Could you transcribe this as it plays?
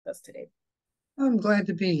us today. I'm glad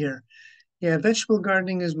to be here. Yeah, vegetable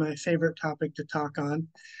gardening is my favorite topic to talk on.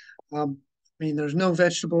 There's no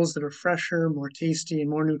vegetables that are fresher, more tasty, and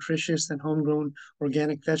more nutritious than homegrown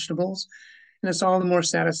organic vegetables. And it's all the more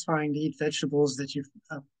satisfying to eat vegetables that you've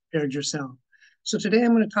prepared yourself. So today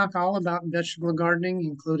I'm going to talk all about vegetable gardening,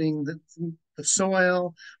 including the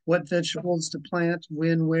soil, what vegetables to plant,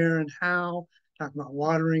 when, where, and how. Talk about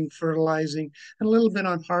watering, fertilizing, and a little bit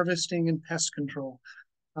on harvesting and pest control.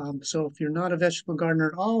 So if you're not a vegetable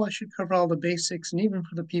gardener at all, I should cover all the basics. And even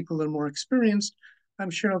for the people that are more experienced, I'm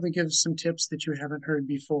sure I'll give some tips that you haven't heard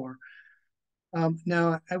before.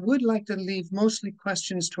 Now, I would like to leave mostly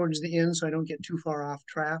questions towards the end so I don't get too far off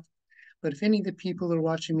track. But if any of the people that are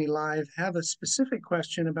watching me live have a specific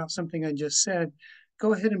question about something I just said,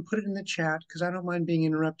 go ahead and put it in the chat because I don't mind being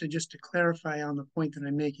interrupted just to clarify on the point that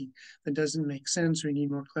I'm making. If it doesn't make sense or you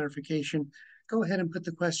need more clarification, go ahead and put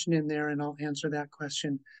the question in there and I'll answer that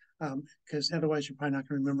question because otherwise you're probably not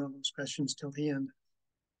going to remember all those questions till the end.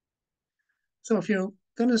 So if you're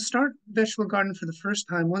going to start vegetable garden for the first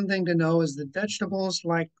time, one thing to know is that vegetables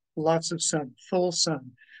like lots of sun, full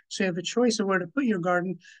sun. So you have a choice of where to put your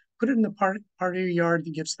garden. Put it in the part of your yard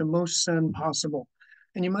that gets the most sun possible.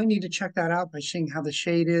 And you might need to check that out by seeing how the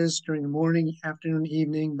shade is during the morning, afternoon,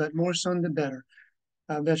 evening, but more sun the better.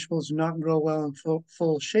 Vegetables do not grow well in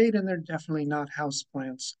full shade, and they're definitely not house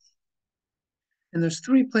plants. And there's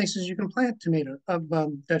three places you can plant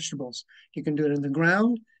vegetables. You can do it in the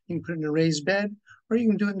ground, you can put it in a raised bed, or you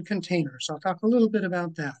can do it in containers. I'll talk a little bit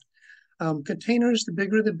about that. Containers, the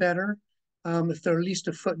bigger the better. If they're at least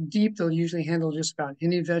a foot deep, they'll usually handle just about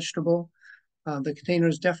any vegetable. The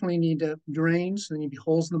containers definitely need to drain, so there need to be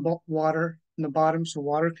holes in the water in the bottom so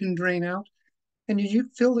water can drain out. And you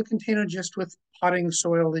fill the container just with potting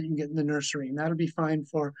soil that you can get in the nursery, and that'll be fine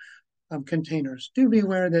for containers. Do be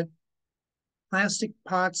aware that plastic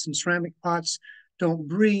pots and ceramic pots don't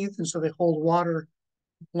breathe, and so they hold water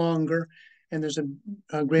longer, and there's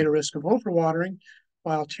a greater risk of overwatering.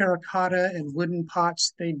 While terracotta and wooden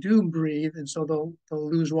pots, they do breathe, and so they'll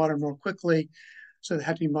lose water more quickly. So they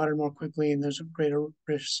have to be watered more quickly, and there's a greater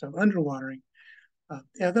risk of underwatering.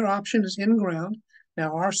 The other option is in ground.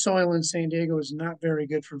 Now, our soil in San Diego is not very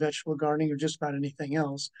good for vegetable gardening or just about anything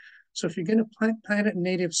else. So if you're going to plant it in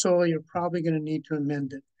native soil, you're probably going to need to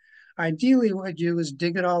amend it. Ideally, what I do is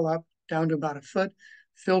dig it all up down to about a foot,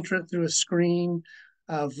 filter it through a screen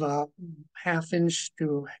of half-inch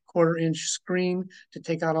to quarter-inch screen to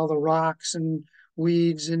take out all the rocks and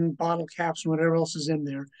weeds and bottle caps and whatever else is in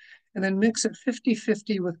there. And then mix it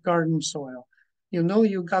 50-50 with garden soil. You'll know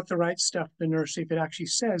you got the right stuff in the nursery if it actually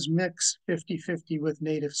says mix 50-50 with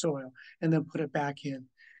native soil and then put it back in.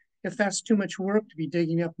 If that's too much work to be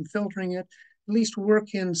digging up and filtering it, at least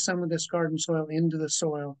work in some of this garden soil into the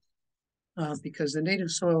soil because the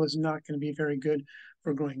native soil is not going to be very good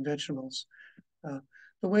for growing vegetables.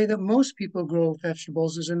 The way that most people grow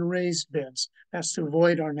vegetables is in raised beds. That's to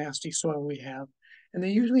avoid our nasty soil we have. And they're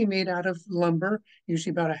usually made out of lumber,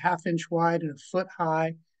 usually about a half-inch wide and a foot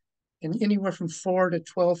high, and anywhere from 4 to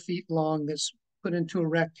 12 feet long that's put into a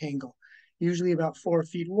rectangle, usually about 4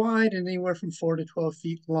 feet wide and anywhere from 4 to 12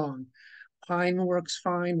 feet long. Pine works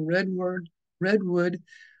fine. Redwood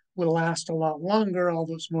will last a lot longer,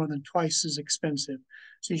 although it's more than twice as expensive.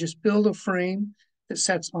 So you just build a frame that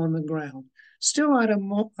sets on the ground. Still, I'd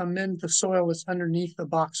amend the soil that's underneath the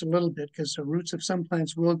box a little bit because the roots of some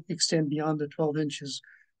plants will extend beyond the 12 inches.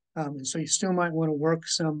 And so you still might want to work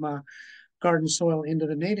some garden soil into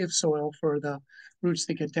the native soil for the roots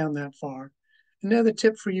that get down that far. Another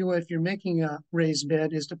tip for you if you're making a raised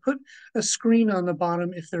bed is to put a screen on the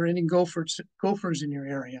bottom if there are any gophers in your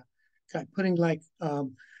area. Okay, putting like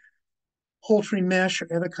poultry mesh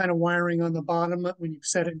or other kind of wiring on the bottom when you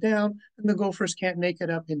set it down, and the gophers can't make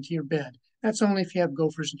it up into your bed. That's only if you have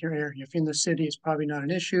gophers in your area. If you're in the city, it's probably not an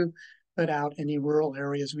issue, but out in the rural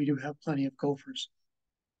areas, we do have plenty of gophers.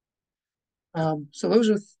 So those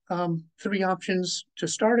are three options to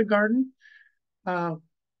start a garden.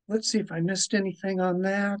 Let's see if I missed anything on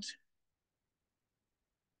that.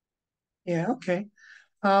 Yeah, okay.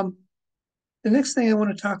 The next thing I want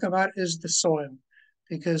to talk about is the soil,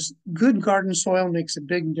 because good garden soil makes a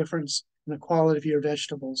big difference in the quality of your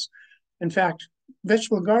vegetables. In fact,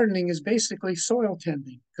 vegetable gardening is basically soil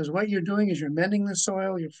tending, because what you're doing is you're mending the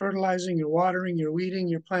soil, you're fertilizing, you're watering, you're weeding,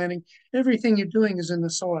 you're planting. Everything you're doing is in the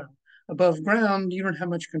soil. Above ground, you don't have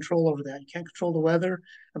much control over that. You can't control the weather.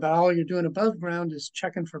 About all you're doing above ground is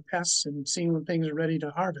checking for pests and seeing when things are ready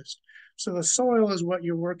to harvest. So the soil is what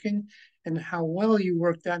you're working, and how well you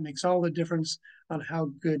work that makes all the difference on how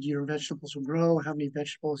good your vegetables will grow, how many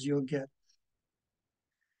vegetables you'll get.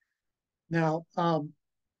 Now,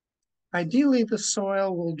 Ideally, the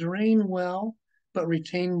soil will drain well, but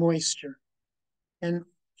retain moisture. And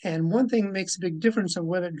and one thing that makes a big difference on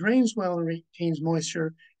whether it drains well and retains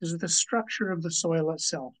moisture is the structure of the soil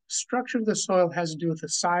itself. Structure of the soil has to do with the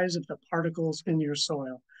size of the particles in your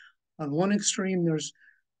soil. On one extreme, there's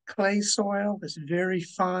clay soil that's very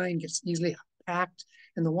fine, gets easily packed,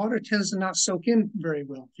 and the water tends to not soak in very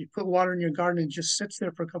well. If you put water in your garden and it just sits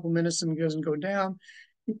there for a couple minutes and doesn't go down,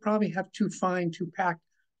 you probably have too fine, too packed,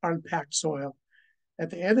 hard packed soil. At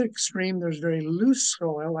the other extreme, there's very loose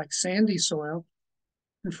soil, like sandy soil,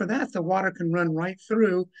 and for that, the water can run right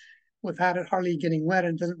through without it hardly getting wet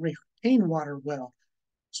and doesn't retain water well.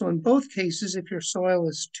 So in both cases, if your soil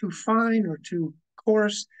is too fine or too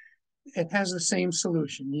coarse, it has the same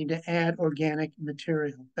solution. You need to add organic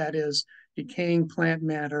material, that is decaying plant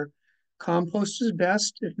matter. Compost is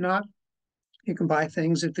best. If not, you can buy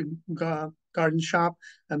things at the garden shop,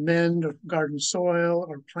 amend or garden soil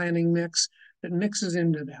or planting mix that mixes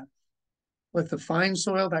into that. With the fine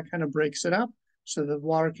soil, that kind of breaks it up so the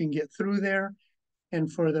water can get through there.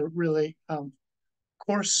 And for the really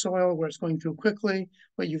coarse soil where it's going through quickly,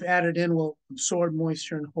 what you've added in will absorb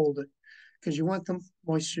moisture and hold it, because you want the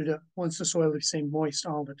moisture to, once the soil is stay moist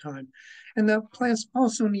all the time. And the plants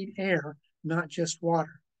also need air, not just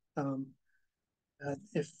water.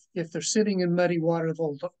 If they're sitting in muddy water,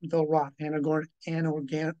 they'll rot.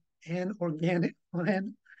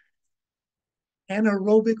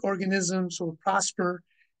 Anaerobic organisms will prosper,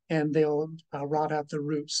 and they'll rot out the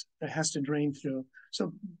roots that has to drain through.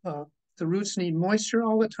 So the roots need moisture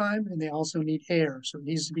all the time, and they also need air. So it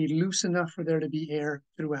needs to be loose enough for there to be air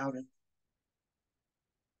throughout it.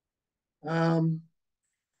 I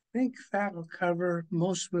think that will cover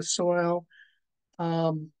most with soil.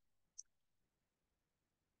 Um,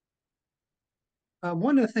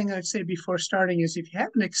 One other thing I'd say before starting is if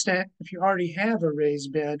you already have a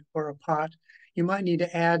raised bed or a pot, you might need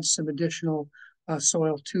to add some additional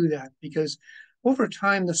soil to that, because over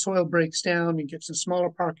time the soil breaks down and gets in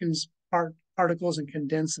smaller particles and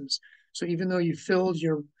condenses. So even though you filled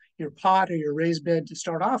your pot or your raised bed to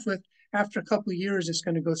start off with, after a couple of years it's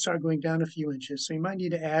going to start going down a few inches. So you might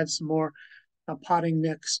need to add some more potting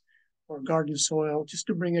mix or garden soil just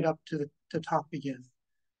to bring it up to the top again.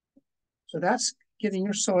 So that's getting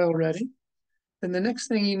your soil ready. Then the next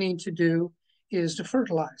thing you need to do is to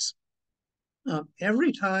fertilize.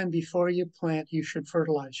 Every time before you plant, you should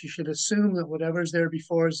fertilize. You should assume that whatever's there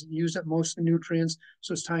before has used up most of the nutrients,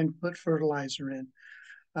 so it's time to put fertilizer in.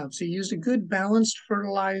 So you use a good balanced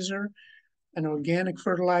fertilizer, an organic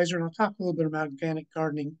fertilizer, and I'll talk a little bit about organic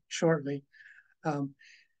gardening shortly. Um,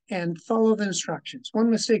 and follow the instructions.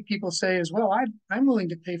 One mistake people say is, well, I'm willing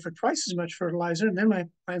to pay for twice as much fertilizer and then my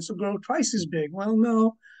plants will grow twice as big. Well,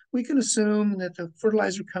 no, we can assume that the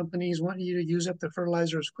fertilizer companies want you to use up the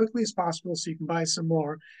fertilizer as quickly as possible so you can buy some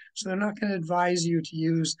more. So they're not going to advise you to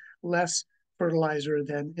use less fertilizer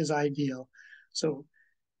than is ideal. So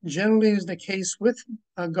generally is the case with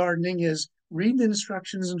gardening is read the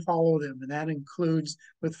instructions and follow them. And that includes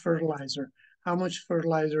with fertilizer. How much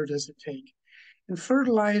fertilizer does it take? And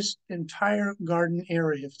fertilize the entire garden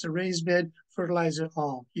area. If it's a raised bed, fertilize it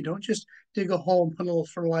all. You don't just dig a hole and put a little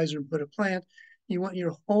fertilizer and put a plant. You want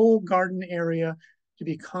your whole garden area to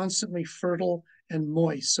be constantly fertile and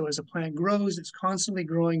moist. So as a plant grows, it's constantly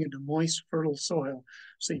growing into moist, fertile soil.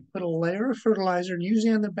 So you put a layer of fertilizer, and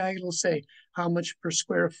usually on the bag it'll say how much per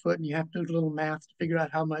square foot, and you have to do a little math to figure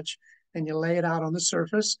out how much, and you lay it out on the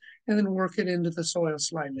surface and then work it into the soil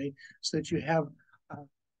slightly so that you have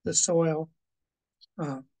the soil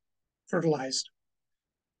fertilized.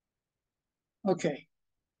 Okay.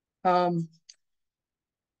 You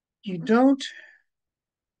don't,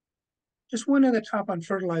 just one other top on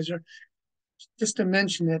fertilizer, just to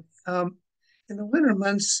mention it. In the winter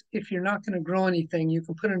months, if you're not going to grow anything, you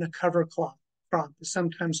can put in a cover crop. It's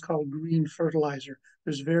sometimes called green fertilizer.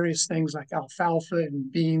 There's various things like alfalfa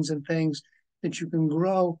and beans and things that you can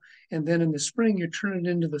grow. And then in the spring, you turn it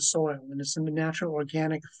into the soil, and it's a natural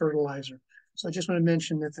organic fertilizer. So I just want to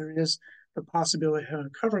mention that there is the possibility of having a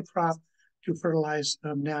cover crop to fertilize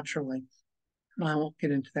naturally. I won't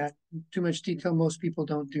get into that too much detail. Most people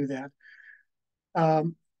don't do that.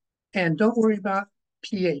 And don't worry about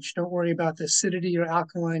pH. Don't worry about the acidity or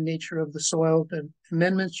alkaline nature of the soil. The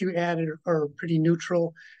amendments you added are pretty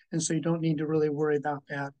neutral, and so you don't need to really worry about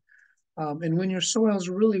that. And when your soil is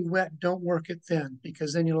really wet, don't work it thin,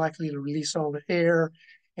 because then you're likely to release all the air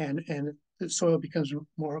and the soil becomes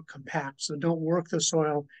more compact. So don't work the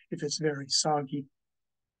soil if it's very soggy.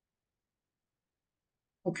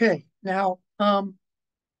 Okay, now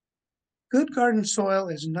good garden soil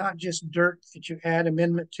is not just dirt that you add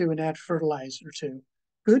amendment to and add fertilizer to.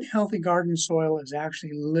 Good, healthy garden soil is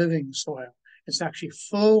actually living soil. It's actually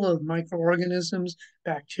full of microorganisms,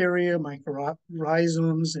 bacteria,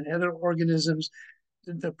 mycorrhizomes, and other organisms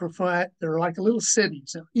that provide, they're like little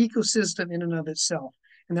cities, an ecosystem in and of itself.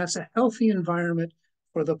 And that's a healthy environment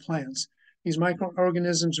for the plants. These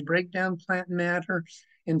microorganisms break down plant matter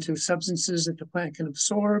into substances that the plant can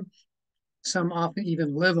absorb. Some often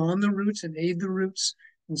even live on the roots and aid the roots.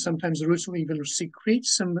 And sometimes the roots will even secrete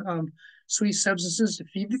some sweet substances to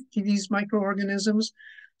feed these microorganisms.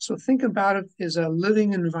 So think about it as a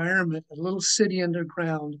living environment, a little city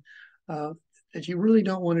underground uh, that you really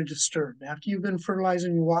don't want to disturb. After you've been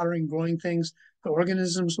fertilizing, watering, growing things, the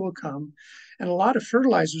organisms will come. And a lot of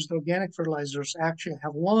fertilizers, the organic fertilizers, actually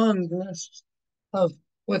have long lists of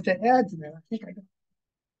what they add to them. I think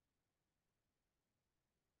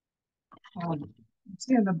I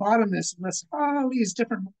see on the bottom this lists all these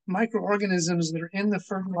different microorganisms that are in the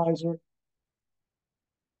fertilizer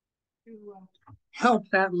to help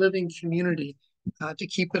that living community to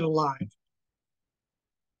keep it alive.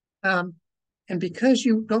 Um, and because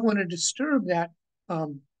you don't want to disturb that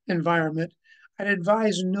environment, I'd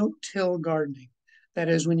advise no-till gardening. That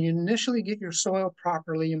is, when you initially get your soil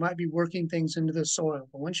properly, you might be working things into the soil.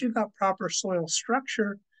 But once you've got proper soil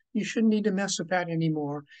structure, you shouldn't need to mess with that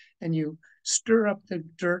anymore. And you stir up the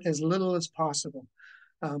dirt as little as possible.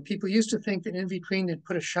 People used to think that in between they'd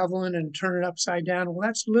put a shovel in and turn it upside down. Well,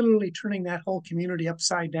 that's literally turning that whole community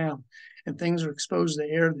upside down. And things are exposed to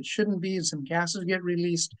air that shouldn't be, and some gases get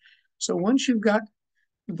released. So once you've got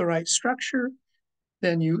the right structure,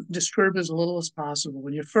 then you disturb as little as possible.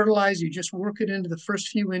 When you fertilize, you just work it into the first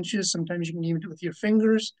few inches. Sometimes you can even do it with your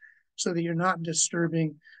fingers so that you're not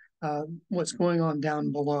disturbing what's going on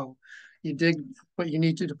down below. You dig what you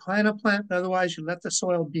need to plant a plant, but otherwise you let the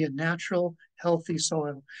soil be a natural, healthy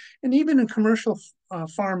soil. And even in commercial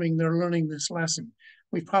farming, they're learning this lesson.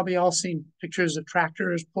 We've probably all seen pictures of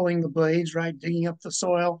tractors pulling the blades, right, digging up the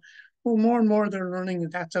soil. Well, more and more they're learning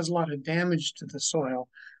that that does a lot of damage to the soil.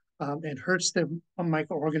 It hurts the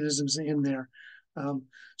microorganisms in there.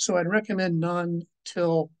 So I'd recommend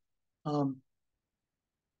non-till um,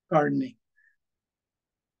 gardening.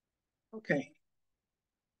 Okay,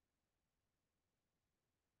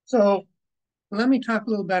 so let me talk a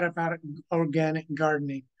little bit about organic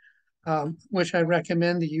gardening, which I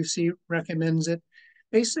recommend. The UC recommends it.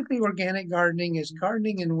 Basically, organic gardening is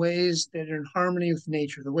gardening in ways that are in harmony with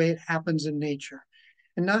nature, the way it happens in nature,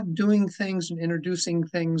 and not doing things and introducing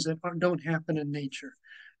things that don't happen in nature.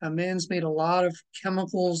 Man's made a lot of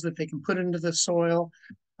chemicals that they can put into the soil,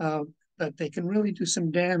 uh, but they can really do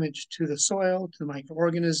some damage to the soil, to the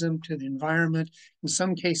microorganism, to the environment. In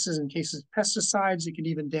some cases, in cases of pesticides, it can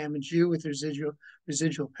even damage you with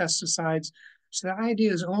residual pesticides. So the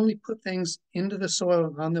idea is only put things into the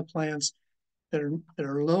soil on the plants that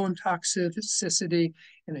are low in toxicity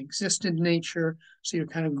and exist in nature. So you're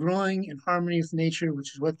kind of growing in harmony with nature,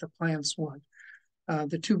 which is what the plants want.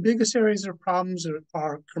 The two biggest areas of problems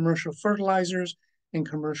are commercial fertilizers and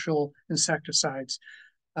commercial insecticides.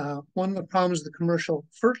 One of the problems with the commercial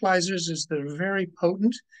fertilizers is they're very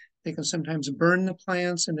potent. They can sometimes burn the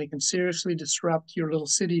plants and they can seriously disrupt your little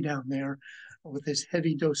city down there with these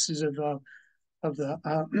heavy doses of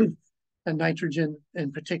the nitrogen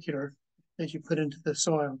in particular that you put into the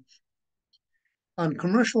soil. On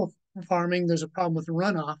commercial farming, there's a problem with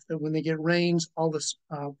runoff that when they get rains, all this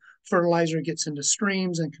fertilizer gets into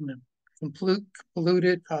streams and can pollute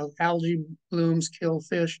it, cause algae blooms, kill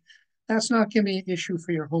fish. That's not going to be an issue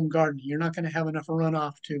for your home garden. You're not going to have enough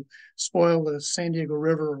runoff to spoil the San Diego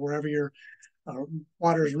River or wherever your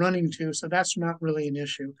water is running to. So that's not really an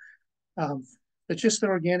issue. But just the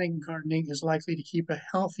organic gardening is likely to keep a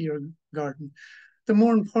healthier garden. The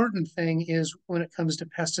more important thing is when it comes to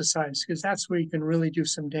pesticides, because that's where you can really do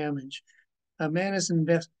some damage. Man has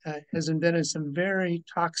invented some very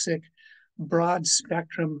toxic, broad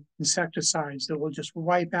spectrum insecticides that will just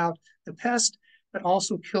wipe out the pest, but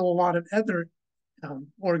also kill a lot of other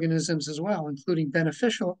organisms as well, including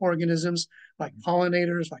beneficial organisms like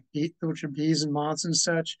pollinators, like which are bees and moths and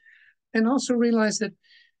such. And also realize that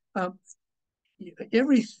um,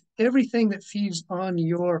 every everything that feeds on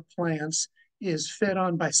your plants is fed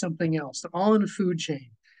on by something else. They're all in a food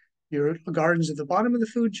chain. Your garden's at the bottom of the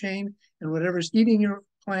food chain, and whatever's eating your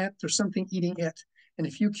plant, there's something eating it. And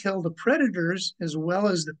if you kill the predators as well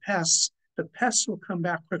as the pests will come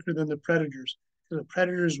back quicker than the predators. So the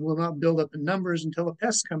predators will not build up in numbers until the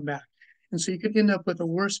pests come back. And so you could end up with a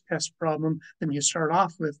worse pest problem than you start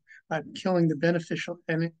off with by killing the beneficial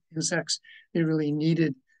insects they really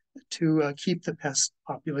needed to keep the pest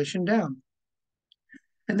population down.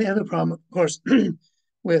 And the other problem, of course,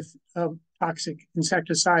 with toxic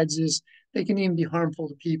insecticides is they can even be harmful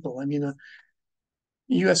to people. I mean, the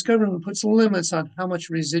U.S. government puts limits on how much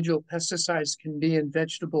residual pesticides can be in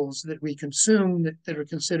vegetables that we consume that are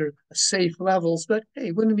considered safe levels. But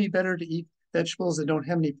hey, wouldn't it be better to eat vegetables that don't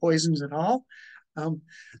have any poisons at all? Um,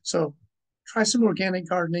 so try some organic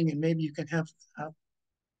gardening, and maybe you can have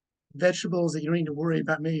vegetables that you don't need to worry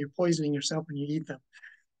about. Maybe you're poisoning yourself when you eat them.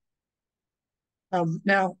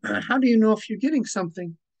 Now, how do you know if you're getting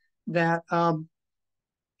something that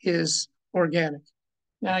is organic?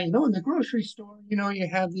 Now, in the grocery store, you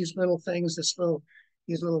have these little things, these little,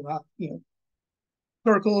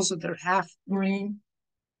 circles that they're half green.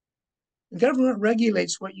 The government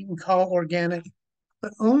regulates what you can call organic,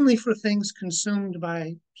 but only for things consumed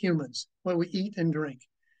by humans, what we eat and drink.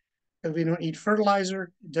 If we don't eat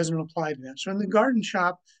fertilizer, it doesn't apply to that. So in the garden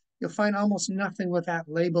shop, you'll find almost nothing with that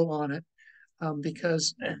label on it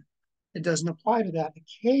because it doesn't apply to that.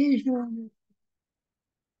 Occasionally,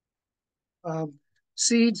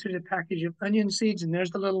 seeds, there's a package of onion seeds, and there's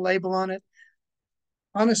the little label on it.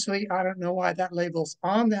 Honestly, I don't know why that label's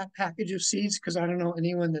on that package of seeds because I don't know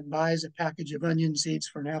anyone that buys a package of onion seeds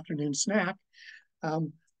for an afternoon snack.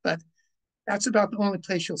 But that's about the only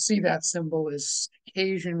place you'll see that symbol is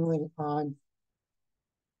occasionally on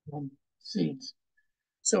seeds.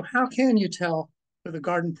 So how can you tell whether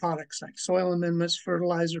garden products like soil amendments,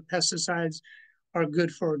 fertilizer, pesticides are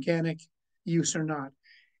good for organic use or not?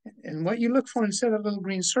 And what you look for instead of a little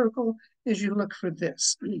green circle is you look for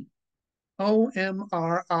this.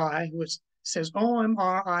 OMRI, which says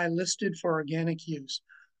OMRI listed for organic use.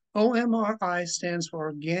 OMRI stands for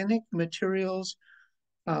Organic Materials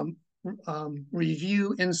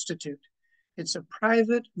Review Institute. It's a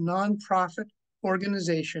private, nonprofit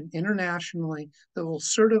organization internationally that will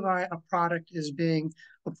certify a product as being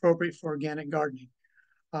appropriate for organic gardening.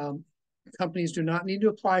 Companies do not need to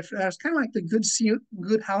apply for that. It's kind of like the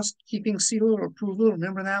good housekeeping seal or approval.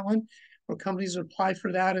 Remember that one? Where companies apply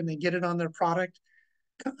for that and they get it on their product.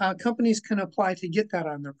 Companies can apply to get that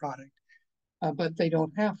on their product, but they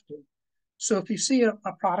don't have to. So if you see a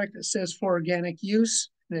product that says for organic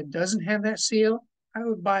use and it doesn't have that seal, I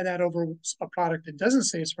would buy that over a product that doesn't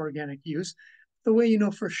say it's for organic use. The way you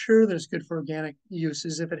know for sure that it's good for organic use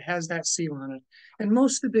is if it has that seal on it. And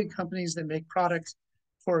most of the big companies that make products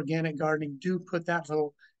for organic gardening do put that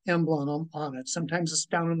little emblem on it. Sometimes it's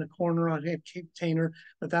down in the corner on a container,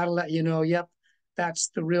 but that'll let you know, yep, that's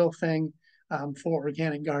the real thing for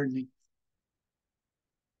organic gardening.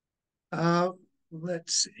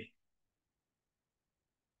 Let's see.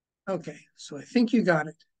 Okay, so I think you got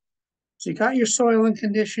it. So you got your soil in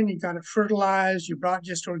condition, you got it fertilized, you brought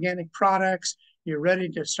just organic products, you're ready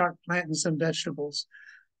to start planting some vegetables.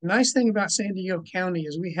 The nice thing about San Diego County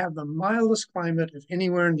is we have the mildest climate of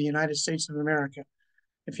anywhere in the United States of America.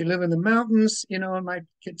 If you live in the mountains, it might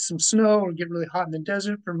get some snow or get really hot in the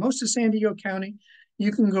desert. For most of San Diego County,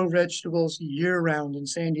 you can grow vegetables year round in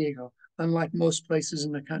San Diego, unlike most places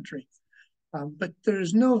in the country. But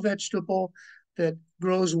there's no vegetable that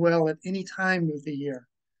grows well at any time of the year.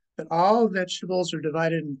 But all vegetables are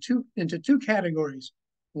divided into two categories: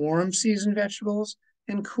 warm season vegetables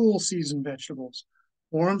and cool season vegetables.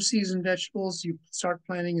 Warm season vegetables you start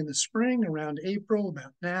planting in the spring around April,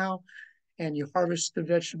 about now, and you harvest the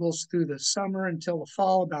vegetables through the summer until the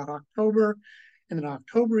fall, about October. And in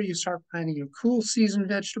October, you start planting your cool season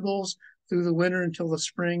vegetables through the winter until the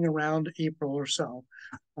spring around April or so.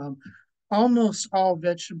 Almost all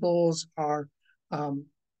vegetables are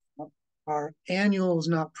annuals,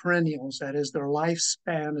 not perennials. That is, their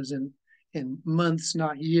lifespan is in months,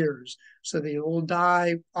 not years. So they will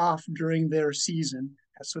die off during their season.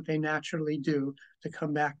 That's what they naturally do to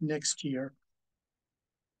come back next year.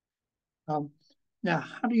 Now,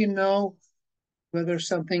 how do you know whether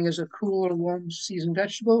something is a cool or warm season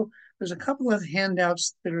vegetable? There's a couple of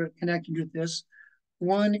handouts that are connected with this.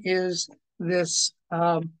 One is this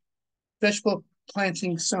vegetable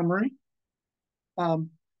planting summary. The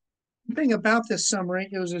thing about this summary,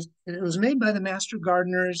 it was made by the master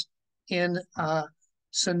gardeners in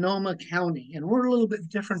Sonoma County, and we're a little bit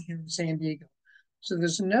different here in San Diego. So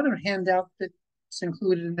there's another handout that's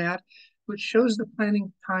included in that, which shows the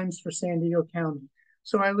planting times for San Diego County.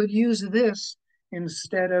 So I would use this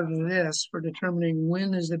instead of this for determining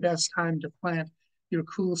when is the best time to plant your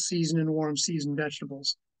cool season and warm season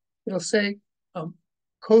vegetables. It'll say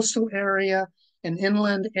coastal area and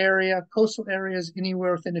inland area. Coastal areas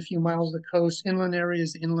anywhere within a few miles of the coast. Inland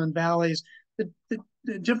areas, inland valleys.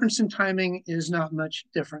 The difference in timing is not much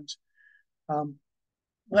different.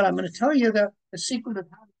 But I'm going to tell you the secret of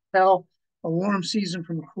how to tell a warm season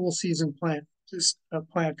from a cool season plant.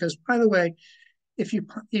 Because, by the way, if you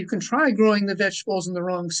can try growing the vegetables in the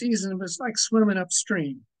wrong season, but it's like swimming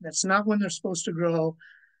upstream. That's not when they're supposed to grow.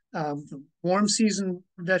 The warm season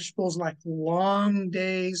vegetables like long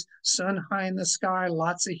days, sun high in the sky,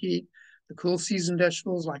 lots of heat. The cool season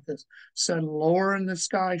vegetables like the sun lower in the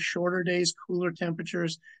sky, shorter days, cooler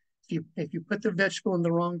temperatures. If you put the vegetable in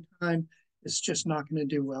the wrong time, it's just not going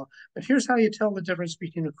to do well. But here's how you tell the difference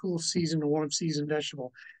between a cool season and a warm season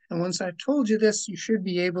vegetable. And once I've told you this, you should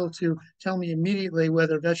be able to tell me immediately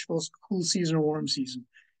whether vegetables cool season or warm season.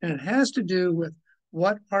 And it has to do with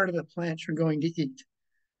what part of the plant you're going to eat.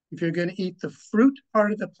 If you're going to eat the fruit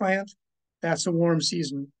part of the plant, that's a warm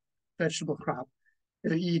season vegetable crop.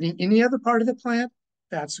 If you're eating any other part of the plant,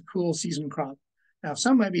 that's a cool season crop. Now,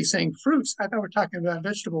 some might be saying fruits. I thought we we're talking about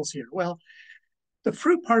vegetables here. Well, the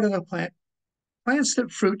fruit part of the plant, plants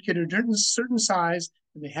that fruit get a certain size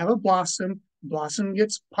and they have a blossom. The blossom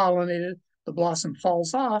gets pollinated. The blossom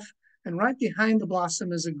falls off. And right behind the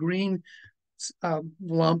blossom is a green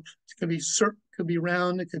lump. It could be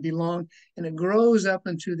round, it could be long, and it grows up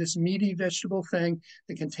into this meaty vegetable thing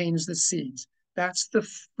that contains the seeds. That's the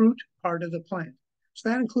fruit part of the plant. So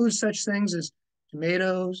that includes such things as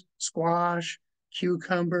tomatoes, squash,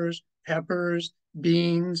 cucumbers, peppers,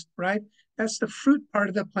 beans, right? That's the fruit part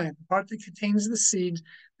of the plant, the part that contains the seeds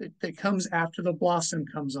that comes after the blossom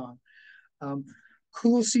comes on. Um,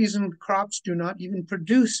 cool season crops do not even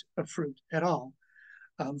produce a fruit at all.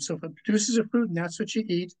 So if it produces a fruit and that's what you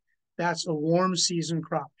eat, that's a warm season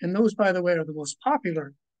crop. And those, by the way, are the most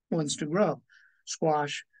popular ones to grow.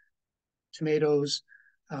 Squash, tomatoes,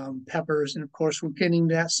 peppers, and of course, we're getting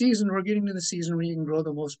to that season. We're getting to the season where you can grow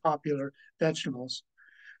the most popular vegetables.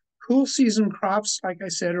 Cool season crops, like I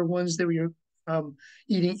said, are ones that you're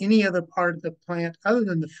eating any other part of the plant other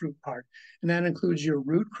than the fruit part. And that includes your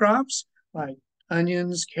root crops like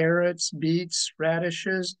onions, carrots, beets,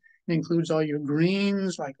 radishes. It includes all your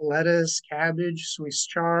greens like lettuce, cabbage, Swiss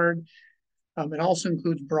chard. It also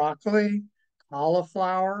includes broccoli,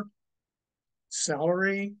 cauliflower,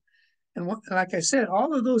 celery. And like I said,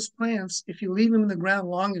 all of those plants, if you leave them in the ground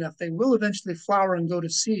long enough, they will eventually flower and go to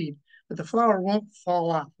seed, but the flower won't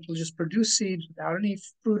fall out. It'll just produce seeds without any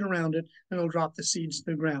fruit around it, and it'll drop the seeds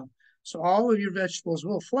to the ground. So all of your vegetables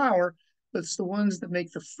will flower, but it's the ones that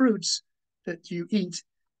make the fruits that you eat.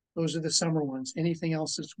 Those are the summer ones. Anything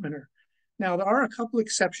else is winter. Now, there are a couple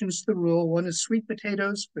exceptions to the rule. One is sweet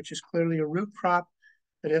potatoes, which is clearly a root crop,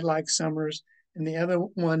 but it likes summers. And the other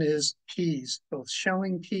one is peas, both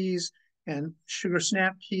shelling peas and sugar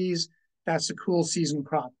snap peas. That's a cool season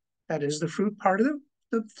crop. That is the fruit part of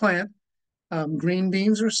the plant. Green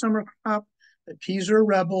beans are a summer crop. The peas are a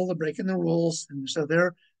rebel. They're breaking the rules. And so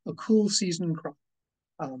they're a cool season crop.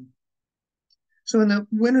 So in the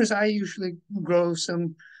winters, I usually grow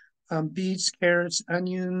some beets, carrots,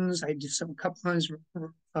 onions. I do some couple kinds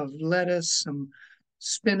of lettuce, some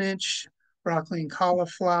spinach, broccoli and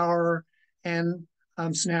cauliflower, and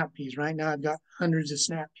snap peas. Right now, I've got hundreds of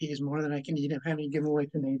snap peas, more than I can eat. I'm having to give away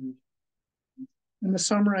to neighbors. In the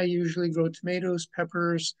summer, I usually grow tomatoes,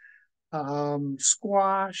 peppers,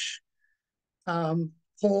 squash,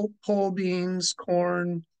 pole beans,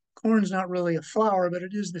 corn. Corn's not really a flower, but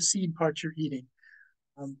it is the seed part you're eating.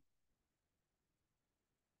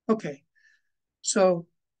 Okay, so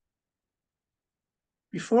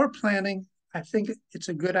before planting, I think it's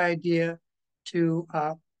a good idea to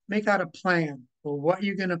make out a plan for what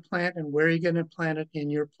you're going to plant and where you're going to plant it in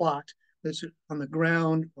your plot, that's on the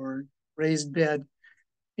ground or raised bed.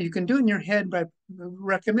 You can do it in your head, but I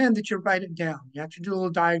recommend that you write it down. You have to do a little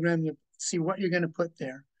diagram to see what you're going to put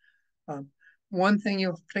there. One thing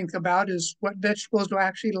you'll think about is what vegetables do I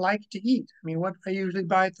actually like to eat? I mean, what I usually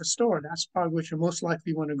buy at the store, that's probably what you most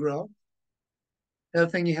likely want to grow. The other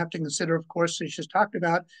thing you have to consider, of course, as just talked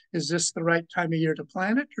about, is this the right time of year to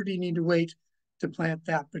plant it, or do you need to wait to plant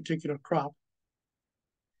that particular crop?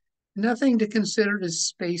 Another thing to consider is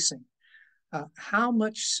spacing. How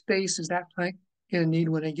much space is that plant going to need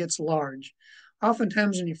when it gets large?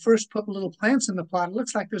 Oftentimes, when you first put little plants in the plot, it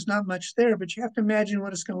looks like there's not much there, but you have to imagine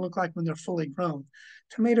what it's going to look like when they're fully grown.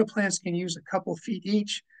 Tomato plants can use a couple feet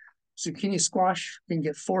each. Zucchini squash can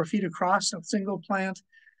get 4 feet across a single plant.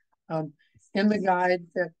 In the guide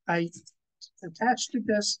that I attached to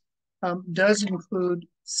this does include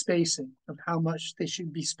spacing of how much they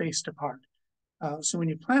should be spaced apart. So when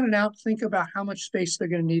you plan it out, think about how much space they're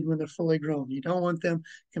going to need when they're fully grown. You don't want them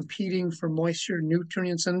competing for moisture,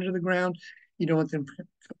 nutrients under the ground. You don't want them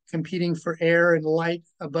competing for air and light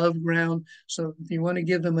above ground. So you want to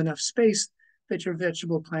give them enough space that your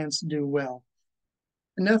vegetable plants do well.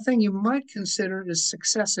 Another thing you might consider is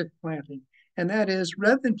successive planting. And that is,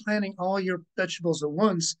 rather than planting all your vegetables at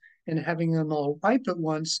once, and having them all ripe at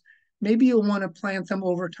once, maybe you'll want to plant them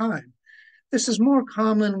over time. This is more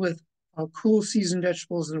common with cool season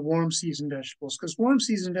vegetables than warm season vegetables, because warm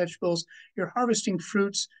season vegetables, you're harvesting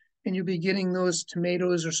fruits and you'll be getting those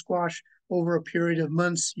tomatoes or squash over a period of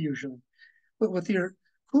months usually. But with your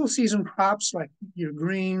cool season crops like your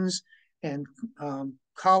greens and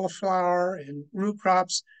cauliflower and root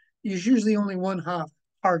crops, there's usually only one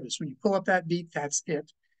harvest. When you pull up that beet, that's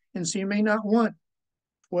it. And so you may not want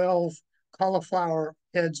 12 cauliflower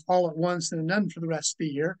heads all at once and none for the rest of the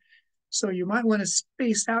year. So you might want to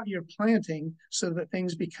space out your planting so that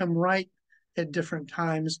things become ripe at different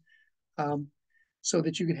times, so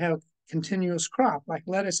that you can have continuous crop. Like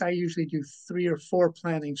lettuce, I usually do 3 or 4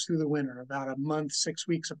 plantings through the winter, about a month, 6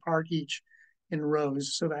 weeks apart each in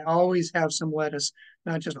rows. So that I always have some lettuce,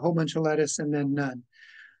 not just a whole bunch of lettuce and then none.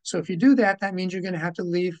 So if you do that, that means you're going to have to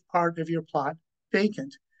leave part of your plot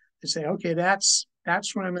vacant and say, okay, that's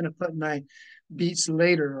where I'm going to put my beets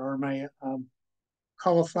later or my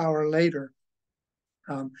cauliflower later.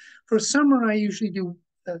 For summer, I usually do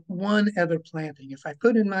one other planting. If I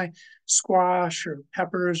put in my squash or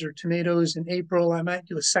peppers or tomatoes in April, I might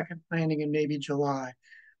do a second planting in maybe July.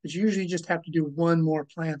 But you usually just have to do one more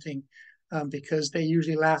planting because they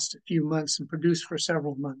usually last a few months and produce for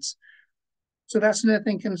several months. So that's another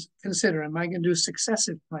thing to consider. Am I going to do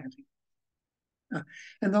successive planting?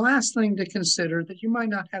 And the last thing to consider that you might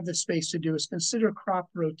not have the space to do is consider crop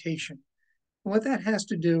rotation. And what that has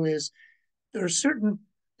to do is there are certain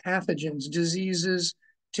pathogens, diseases,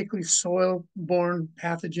 particularly soil-borne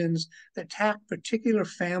pathogens that attack particular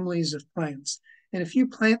families of plants. And if you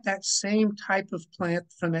plant that same type of plant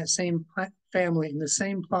from that same plant family in the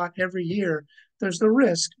same plot every year, there's the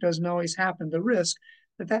risk, doesn't always happen, the risk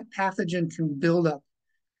that that pathogen can build up.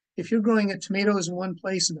 If you're growing tomatoes in one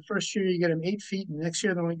place and the first year you get them 8 feet and the next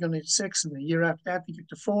year they're only going to get 6 and the year after that they get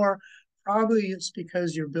to 4, probably it's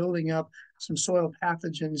because you're building up some soil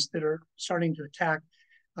pathogens that are starting to attack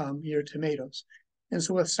your tomatoes. And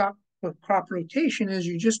so with crop rotation is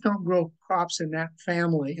you just don't grow crops in that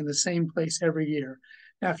family in the same place every year.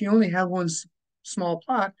 Now, if you only have one small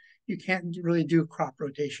plot, you can't really do crop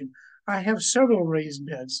rotation. I have several raised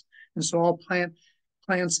beds, and so I'll plant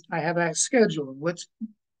plants. I have a schedule of which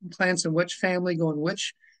plants in which family go in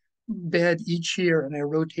which bed each year, and I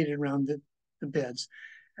rotate it around the beds.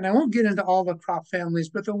 And I won't get into all the crop families,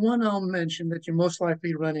 but the one I'll mention that you most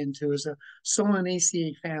likely run into is a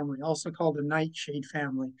Solanaceae family, also called the nightshade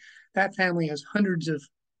family. That family has hundreds of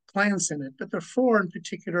plants in it, but there are 4 in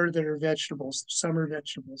particular that are vegetables, summer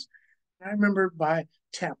vegetables. I remember by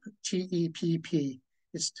TEPP, T-E-P-P.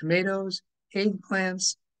 It's tomatoes,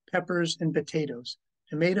 eggplants, peppers, and potatoes.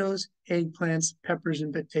 Tomatoes, eggplants, peppers,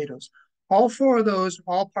 and potatoes. All 4 of those are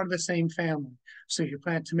all part of the same family. So if you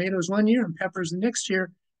plant tomatoes one year and peppers the next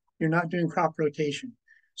year, you're not doing crop rotation.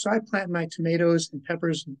 So I plant my tomatoes and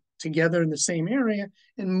peppers together in the same area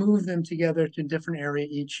and move them together to a different area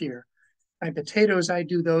each year. My potatoes, I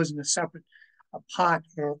do those in a separate pot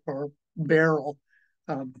or barrel.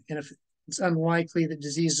 And if it's unlikely that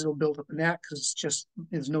diseases will build up in that because it's just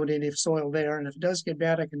there's no native soil there. And if it does get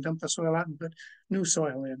bad, I can dump the soil out and put new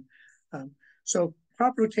soil in. So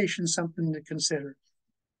crop rotation is something to consider.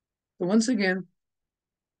 So once again,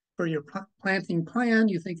 for your planting plan,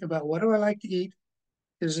 you think about what do I like to eat?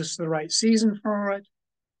 Is this the right season for it?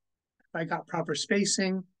 If I got proper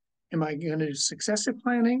spacing, am I going to do successive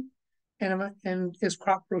planting? And is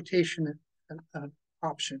crop rotation an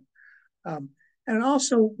option? And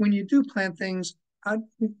also, when you do plant things, I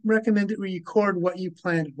recommend that we record what you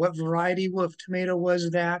planted. What variety of tomato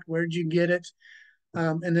was that? Where did you get it?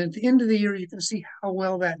 And then at the end of the year, you can see how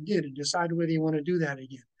well that did and decide whether you want to do that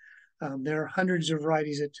again. There are hundreds of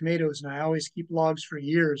varieties of tomatoes, and I always keep logs for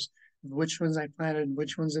years of which ones I planted and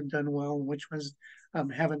which ones have done well and which ones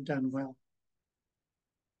haven't done well.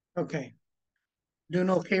 Okay, doing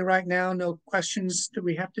okay right now? No questions that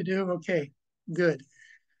we have to do? Okay, good.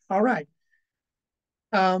 All right.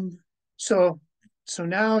 So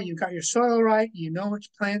now you've got your soil right. You know which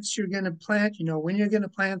plants you're going to plant. You know when you're going to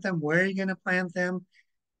plant them, where you're going to plant them.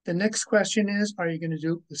 The next question is, are you going to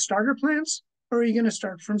do the starter plants or are you going to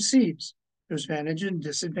start from seeds? There's advantages and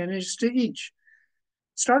disadvantages to each.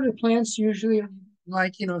 Starter plants usually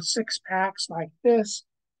like, 6 packs like this,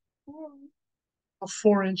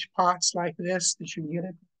 4-inch pots like this that you can get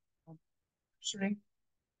at the nursery.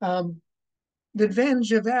 The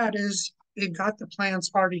advantage of that is it got the plants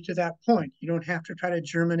already to that point. You don't have to try to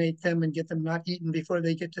germinate them and get them not eaten before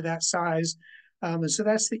they get to that size. And so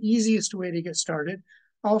that's the easiest way to get started.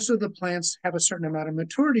 Also, the plants have a certain amount of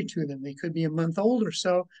maturity to them. They could be a month old or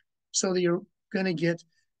so that you're going to get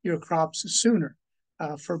your crops sooner.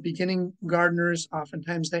 For beginning gardeners,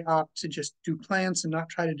 oftentimes they opt to just do plants and not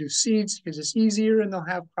try to do seeds because it's easier and they'll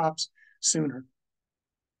have crops sooner.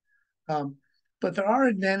 Um, but there are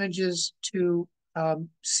advantages to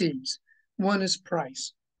seeds. One is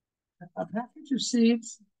price. A package of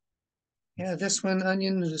seeds, yeah, this one,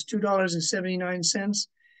 onion, is $2.79.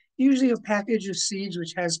 Usually a package of seeds,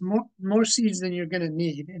 which has more seeds than you're going to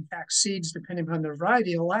need. In fact, seeds, depending on the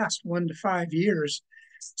variety, will last 1 to 5 years.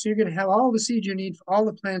 So you're going to have all the seeds you need for all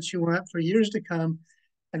the plants you want for years to come.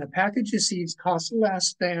 And a package of seeds costs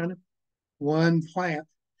less than one plant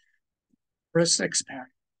for a 6-pack.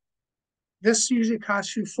 This usually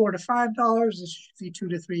costs you $4 to $5. This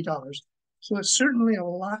usually $2 to $3. So it's certainly a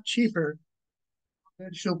lot cheaper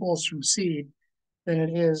vegetables from seed than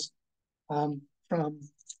it is from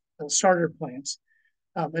starter plants.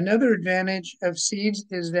 Another advantage of seeds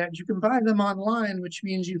is that you can buy them online, which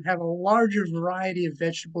means you have a larger variety of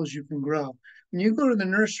vegetables you can grow. When you go to the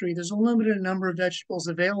nursery, there's a limited number of vegetables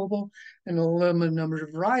available and a limited number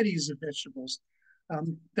of varieties of vegetables.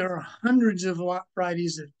 There are hundreds of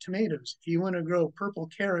varieties of tomatoes. If you want to grow purple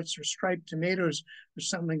carrots or striped tomatoes or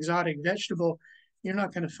some exotic vegetable, you're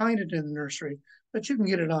not going to find it in the nursery, but you can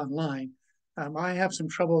get it online. I have some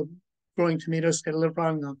trouble growing tomatoes because I live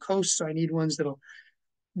on the coast, so I need ones that'll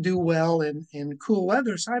do well in cool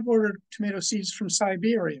weather. So I've ordered tomato seeds from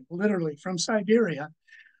Siberia, literally from Siberia,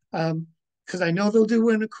 because I know they'll do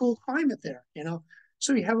in a cool climate there, you know.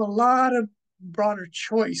 So you have a lot of broader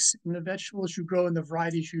choice in the vegetables you grow and the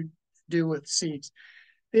varieties you do with seeds.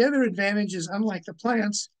 The other advantage is, unlike the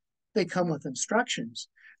plants, they come with instructions.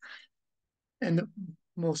 And the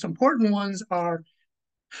most important ones are,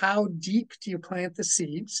 how deep do you plant the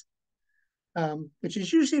seeds? Which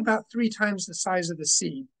is usually about 3 times the size of the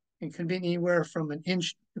seed. It can be anywhere from an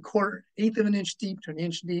inch, a quarter, eighth of an inch deep to an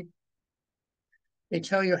inch deep. They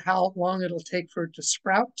tell you how long it'll take for it to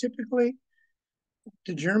sprout, typically,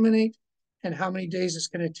 to germinate, and how many days it's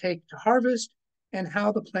going to take to harvest, and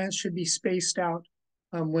how the plants should be spaced out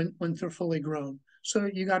when they're fully grown. So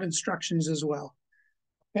you got instructions as well.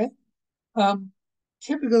 Okay.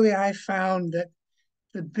 Typically, I found that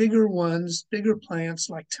the bigger ones, bigger plants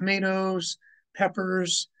like tomatoes,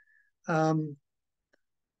 peppers,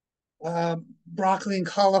 broccoli and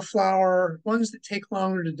cauliflower, ones that take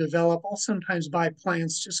longer to develop. I'll sometimes buy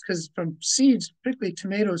plants just because from seeds, particularly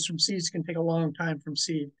tomatoes from seeds, can take a long time from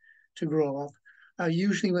seed to grow up.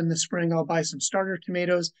 Usually in the spring, I'll buy some starter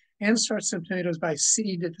tomatoes and start some tomatoes by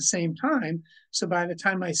seed at the same time. So by the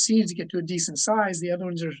time my seeds get to a decent size, the other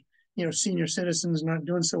ones are, you know, senior citizens, not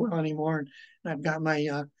doing so well anymore. And I've got my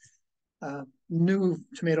new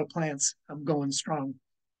tomato plants going strong.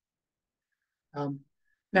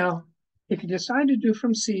 Now, if you decide to do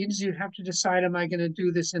from seeds, you have to decide, am I going to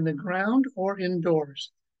do this in the ground or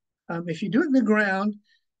indoors? If you do it in the ground,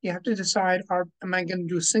 you have to decide, am I going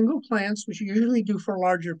to do single plants, which you usually do for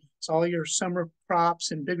larger plants. All your summer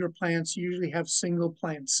crops and bigger plants usually have single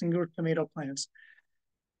plants, single tomato plants.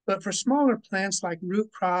 But for smaller plants like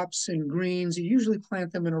root crops and greens, you usually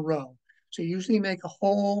plant them in a row. So you usually make a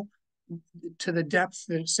hole to the depth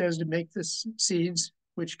that it says to make the seeds,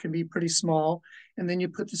 which can be pretty small. And then you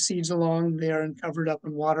put the seeds along there and cover it up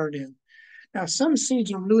and water it in. Now, some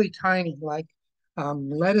seeds are really tiny, like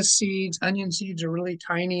lettuce seeds, onion seeds are really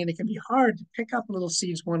tiny, and it can be hard to pick up little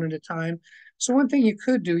seeds one at a time. So one thing you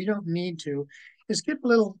could do, you don't need to, is get a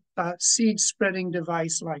little seed spreading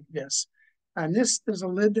device like this. And there's a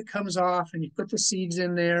lid that comes off, and you put the seeds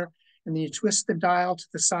in there, and then you twist the dial to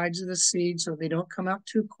the sides of the seed so they don't come out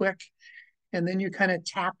too quick. And then you kind of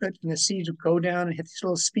tap it, and the seeds will go down and hit these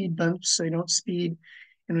little speed bumps so they don't speed.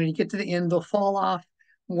 And when you get to the end, they'll fall off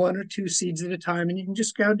 1 or 2 seeds at a time. And you can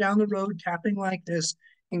just go down the road tapping like this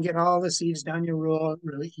and get all the seeds down your row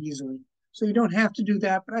really easily. So you don't have to do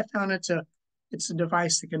that, but I found it's a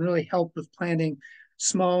device that can really help with planting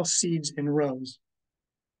small seeds in rows.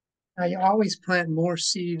 Now, you always plant more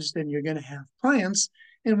seeds than you're going to have plants.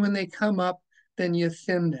 And when they come up, then you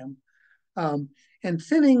thin them. And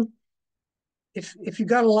thinning, if you've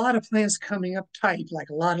got a lot of plants coming up tight, like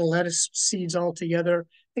a lot of lettuce seeds all together,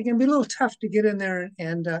 it can be a little tough to get in there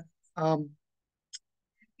and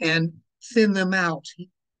thin them out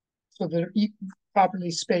so they're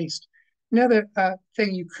properly spaced. Another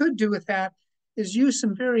thing you could do with that is use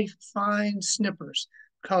some very fine snippers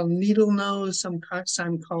called needle nose, some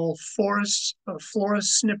call florist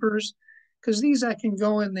snippers, because these I can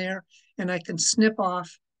go in there and I can snip off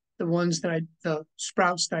the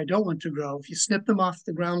sprouts that I don't want to grow. If you snip them off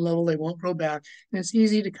the ground level, they won't grow back. And it's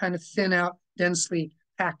easy to kind of thin out densely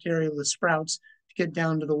packed area of the sprouts to get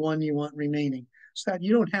down to the one you want remaining. So that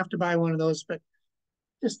you don't have to buy one of those, but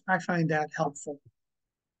just I find that helpful.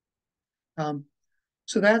 Um,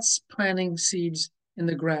 so that's planting seeds in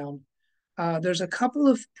the ground. There's a couple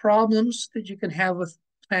of problems that you can have with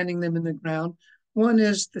planting them in the ground. One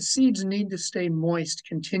is the seeds need to stay moist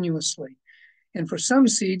continuously. And for some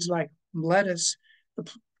seeds, like lettuce,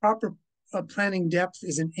 the proper planting depth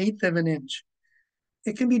is an eighth of an inch.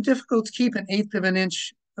 It can be difficult to keep an eighth of an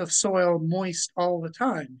inch of soil moist all the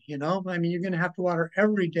time. I mean, you're going to have to water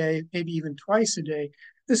every day, maybe even twice a day.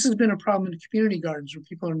 This has been a problem in community gardens where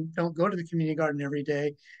people don't go to the community garden every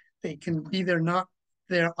day. They can be there not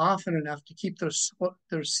there often enough to keep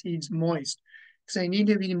their seeds moist because they need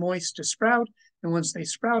to be moist to sprout. And once they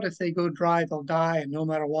sprout, if they go dry, they'll die, and no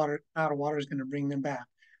matter water, amount of water is going to bring them back.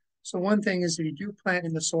 So one thing is if you do plant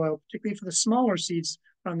in the soil, particularly for the smaller seeds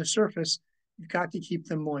on the surface, you've got to keep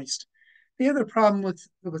them moist. The other problem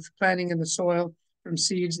with planting in the soil from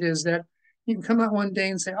seeds is that you can come out one day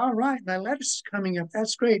and say, all right, my lettuce is coming up.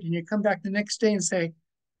 That's great. And you come back the next day and say,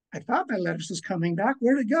 I thought my lettuce was coming back.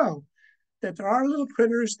 Where'd it go? That there are little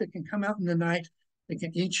critters that can come out in the night that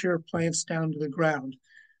can eat your plants down to the ground.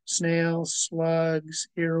 Snails, slugs,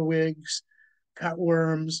 earwigs,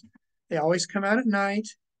 cutworms. They always come out at night.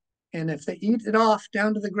 And if they eat it off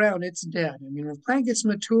down to the ground, it's dead. I mean, when the plant gets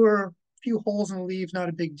mature, a few holes in the leaves, not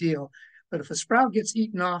a big deal. But if a sprout gets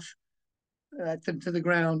eaten off to the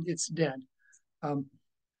ground, it's dead. Um,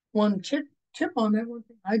 one tip on that one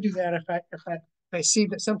thing, I do that if I see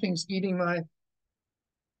that something's eating my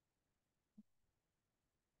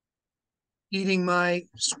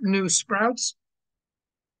new sprouts,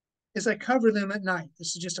 is I cover them at night.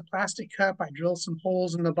 This is just a plastic cup. I drill some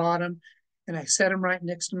holes in the bottom, and I set them right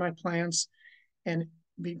next to my plants. And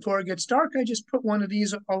before it gets dark, I just put one of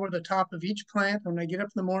these over the top of each plant. When I get up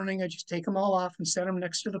in the morning, I just take them all off and set them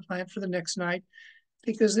next to the plant for the next night,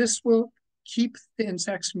 because this will keep the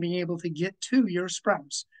insects from being able to get to your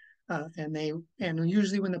sprouts. And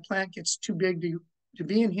usually when the plant gets too big to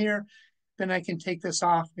be in here, then I can take this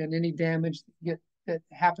off, and any damage that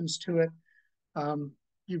happens to it,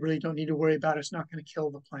 you really don't need to worry about. It's not going to kill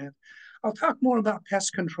the plant. I'll talk more about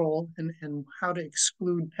pest control and how to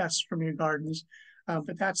exclude pests from your gardens,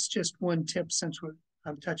 but that's just one tip since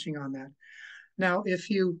I'm touching on that. Now,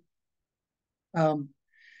 um,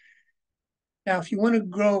 if you want to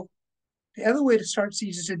grow, the other way to start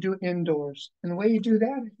seeds is to do it indoors. And the way you do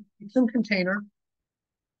that is you keep some container.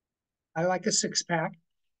 I like a 6-pack.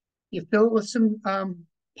 You fill it with some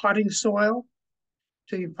potting soil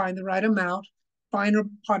till you find the right amount. Finer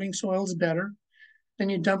potting soil is better. Then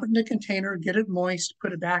you dump it in a container, get it moist,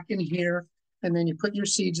 put it back in here, and then you put your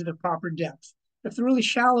seeds at the proper depth. If they're really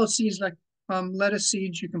shallow seeds like lettuce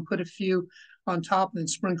seeds, you can put a few on top and then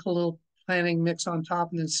sprinkle a little planting mix on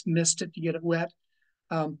top and then mist it to get it wet.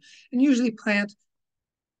 And usually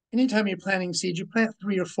anytime you're planting seeds, you plant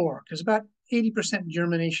 3 or 4 because about 80%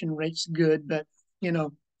 germination rate's good, but you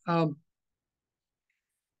know, um,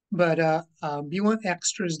 you want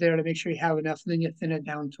extras there to make sure you have enough, and then you thin it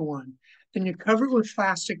down to 1. Then you cover it with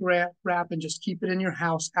plastic wrap and just keep it in your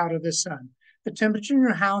house out of the sun. The temperature in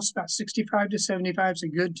your house, about 65 to 75, is a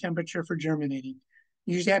good temperature for germinating.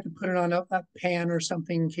 You usually have to put it on a pan or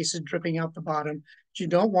something in case it's dripping out the bottom. But you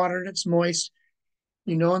don't water it, it's moist.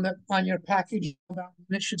 You know on your package about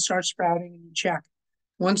when it should start sprouting, and you check.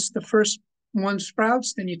 Once the first one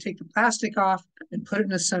sprouts, then you take the plastic off and put it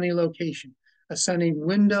in a sunny location, a sunny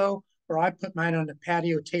window, or I put mine on the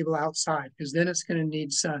patio table outside because then it's going to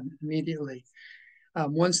need sun immediately.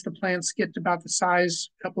 Once the plants get about the size,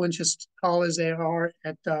 a couple inches tall as they are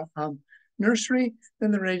at the nursery,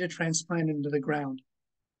 then they're ready to transplant into the ground.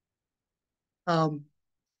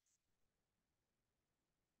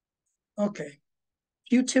 Okay,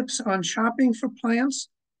 few tips on shopping for plants.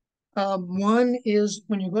 One is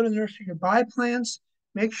when you go to the nursery to buy plants,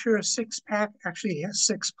 make sure a 6-pack actually has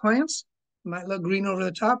 6 plants. It might look green over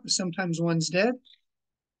the top, but sometimes one's dead.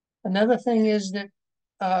 Another thing is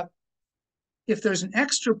that if there's an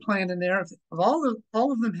extra plant in there, if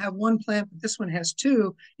all of them have 1 plant, but this one has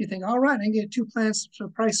 2, you think, all right, I can get 2 plants for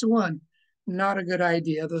the price of 1. Not a good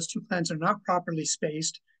idea. Those 2 plants are not properly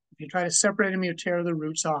spaced. If you try to separate them, you tear the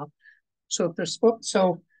roots off. So if they're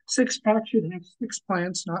 6-pack should have 6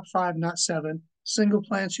 plants, not 5, not 7. Single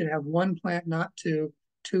plant should have 1 plant, not 2.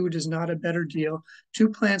 2 is not a better deal. 2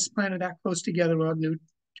 plants planted that close together will do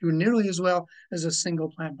nearly as well as a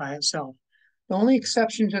single plant by itself. The only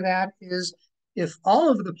exception to that is if all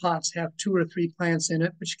of the pots have 2 or 3 plants in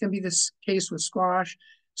it, which can be the case with squash,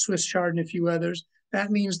 Swiss chard, and a few others. That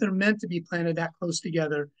means they're meant to be planted that close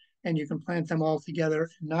together, and you can plant them all together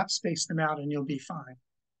and not space them out, and you'll be fine.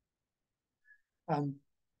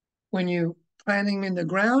 When you planting in the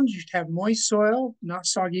ground, you should have moist soil, not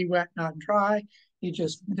soggy, wet, not dry. You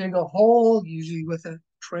just dig a hole, usually with a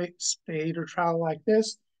spade or trowel like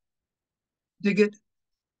this, dig it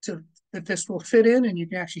to that this will fit in, and you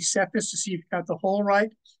can actually set this to see if you've got the hole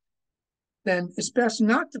right. Then it's best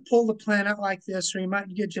not to pull the plant out like this, or you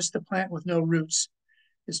might get just the plant with no roots.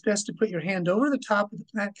 It's best to put your hand over the top of the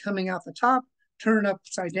plant coming out the top, turn it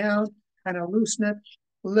upside down, kind of loosen it,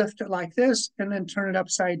 lift it like this, and then turn it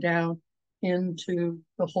upside down into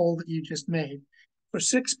the hole that you just made. For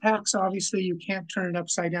 6 packs, obviously, you can't turn it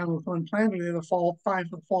upside down with one plant, or the five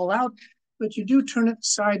will fall out, but you do turn it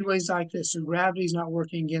sideways like this, so gravity's not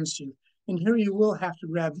working against you. And here you will have to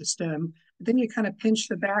grab the stem, but then you kind of pinch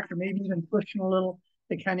the back or maybe even push it a little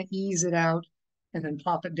to kind of ease it out and then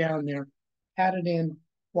pop it down there. Pat it in,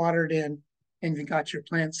 water it in, and you got your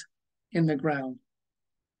plants in the ground.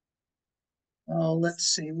 Let's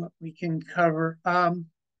see what we can cover.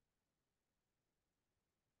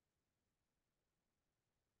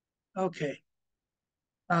 Okay.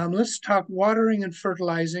 Let's talk watering and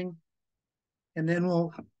fertilizing, and then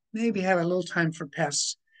we'll maybe have a little time for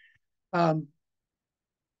pests. Um,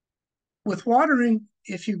 with watering,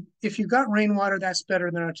 if you got rainwater, that's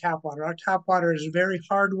better than our tap water. Our tap water is very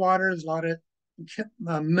hard water. There's a lot of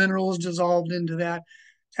minerals dissolved into that.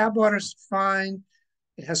 Tap water is fine.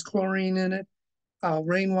 It has chlorine in it.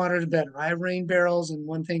 Rainwater is better. I have rain barrels, and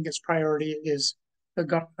one thing gets priority is the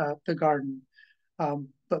garden.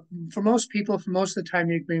 But for most people, for most of the time,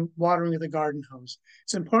 you're watering with a garden hose.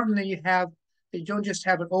 It's important that you don't just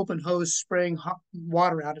have an open hose spraying hot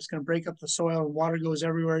water out. It's going to break up the soil, and water goes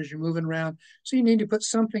everywhere as you're moving around. So you need to put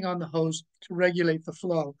something on the hose to regulate the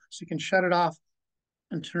flow, so you can shut it off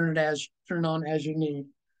and turn on as you need.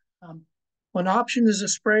 Um, One option is a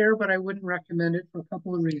sprayer, but I wouldn't recommend it for a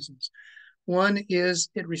couple of reasons. One is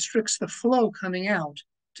it restricts the flow coming out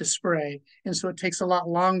to spray, and so it takes a lot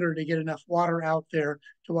longer to get enough water out there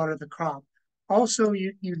to water the crop. Also,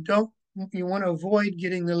 you want to avoid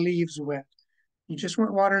getting the leaves wet. You just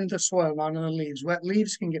want water in the soil, not in the leaves. Wet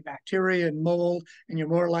leaves can get bacteria and mold, and you're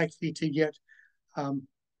more likely to get um,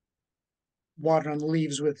 water on the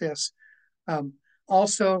leaves with this. Um,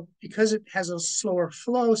 Also, because it has a slower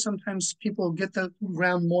flow, sometimes people get the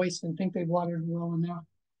ground moist and think they've watered well enough,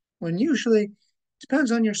 when usually,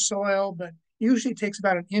 depends on your soil, but usually it takes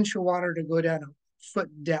about an inch of water to go down a foot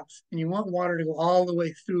depth. And you want water to go all the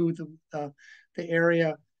way through the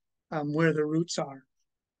area where the roots are.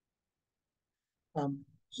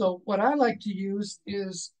 So what I like to use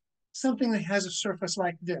is something that has a surface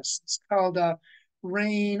like this. It's called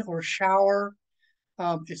rain or shower.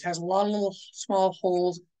 It has a lot of little small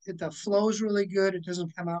holes. The flow is really good. It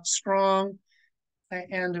doesn't come out strong.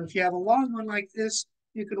 And if you have a long one like this,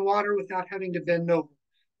 you can water without having to bend over.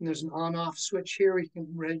 And there's an on-off switch here. You can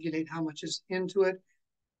regulate how much is into it.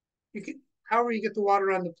 However you get the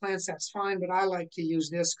water on the plants, that's fine. But I like to use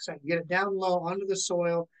this because I can get it down low under the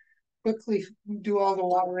soil, quickly do all the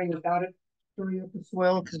watering without it stirring up the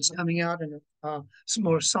soil because it's coming out and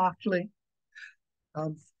more softly.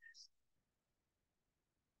 Um,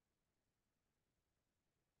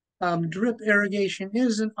 Drip irrigation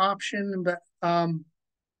is an option, but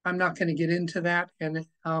I'm not going to get into that. And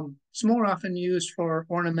it's more often used for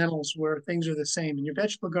ornamentals where things are the same. In your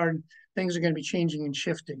vegetable garden, things are going to be changing and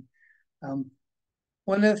shifting.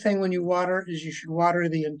 One other thing when you water is you should water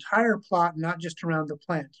the entire plot, not just around the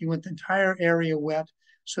plant. You want the entire area wet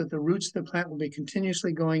so that the roots of the plant will be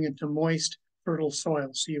continuously going into moist, fertile soil.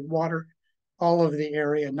 So you water all over the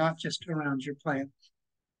area, not just around your plant.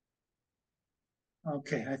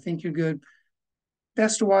 Okay, I think you're good.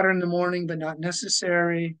 Best to water in the morning, but not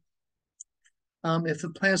necessary. If the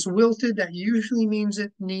plant's wilted, that usually means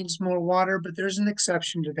it needs more water, but there's an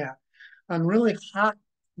exception to that. On really hot,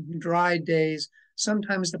 dry days,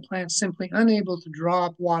 sometimes the plant's simply unable to draw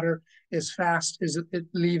up water as fast as it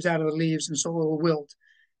leaves out of the leaves, and so it will wilt.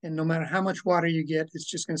 And no matter how much water you get, it's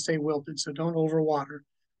just going to stay wilted, so don't overwater.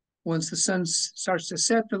 Once the sun starts to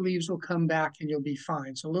set, the leaves will come back and you'll be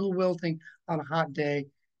fine. So a little wilting on a hot day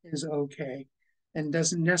is okay and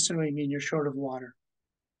doesn't necessarily mean you're short of water.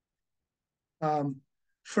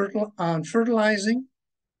 Fertilizing,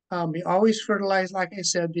 we always fertilize, like I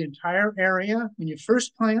said, the entire area when you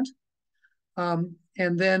first plant. And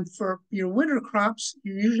then for your winter crops,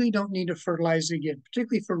 you usually don't need to fertilize again,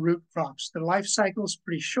 particularly for root crops. The life cycle is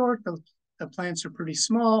pretty short. The plants are pretty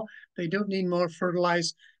small. They don't need more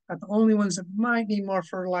fertilizer. The only ones that might need more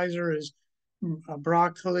fertilizer is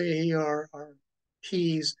broccoli or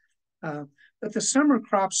peas. But the summer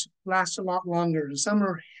crops last a lot longer, and some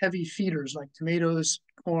are heavy feeders like tomatoes,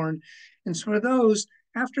 corn. And so for those,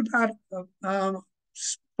 after about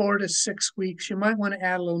 4 to 6 weeks, you might want to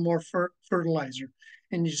add a little more fertilizer.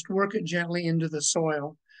 and you just work it gently into the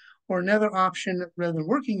soil. Or another option, rather than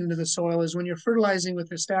working into the soil, is when you're fertilizing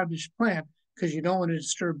with established plant, because you don't want to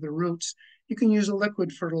disturb the roots, you can use a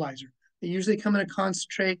liquid fertilizer. They usually come in a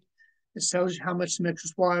concentrate. It tells you how much to mix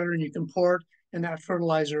with water, and you can pour it, and that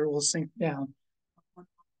fertilizer will sink down.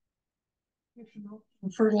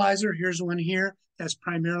 Fertilizer, here's one here. That's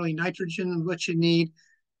primarily nitrogen and what you need.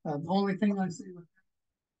 The only thing I say with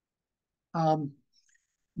um,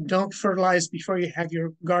 don't fertilize before you have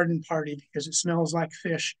your garden party because it smells like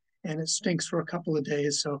fish and it stinks for a couple of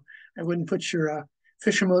days. So I wouldn't put your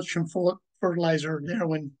fish emulsion full of fertilizer there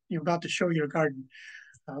when you're about to show your garden.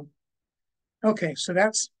 Um, okay, so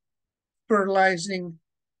that's fertilizing.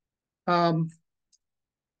 Um,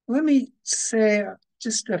 let me say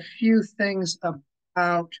just a few things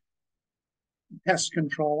about pest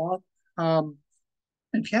control.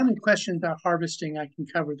 If you have any questions about harvesting, I can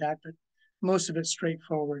cover that, but most of it's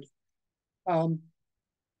straightforward.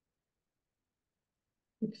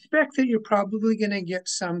 Expect that you're probably going to get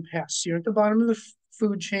some pests. You're at the bottom of the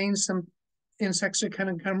food chain, some insects are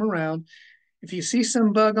going to come around. If you see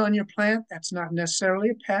some bug on your plant, that's not necessarily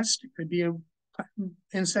a pest. It could be a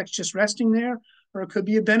insect just resting there, or it could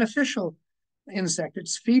be a beneficial insect.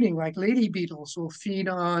 It's feeding, like lady beetles will feed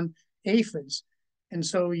on aphids. And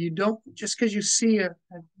so you don't, just because you see a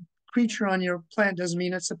creature on your plant doesn't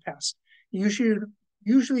mean it's a pest.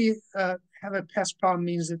 Usually have a pest problem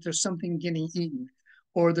means that there's something getting eaten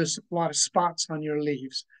or there's a lot of spots on your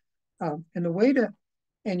leaves. And the way to,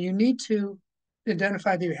 and you need to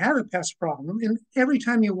identify that you have a pest problem. And every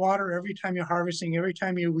time you water, every time you're harvesting, every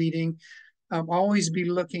time you're weeding, always be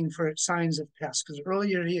looking for signs of pests because the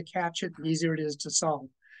earlier you catch it, the easier it is to solve.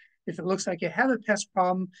 If it looks like you have a pest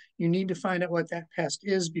problem, you need to find out what that pest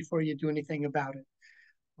is before you do anything about it.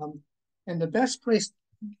 And the best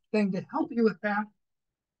thing to help you with that,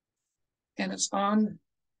 and it's on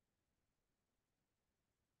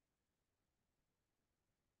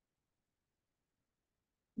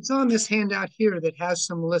this handout here that has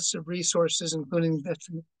some lists of resources, including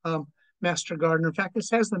the Master Gardener. In fact,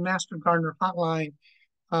 this has the Master Gardener hotline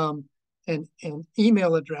and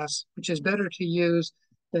email address, which is better to use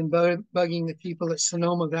than bugging the people at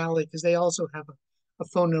Sonoma Valley because they also have a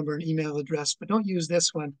phone number and email address. But don't use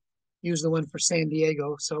this one. Use the one for San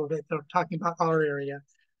Diego so that they're talking about our area.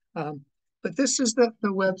 But this is the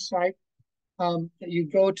website that you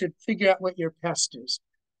go to figure out what your pest is.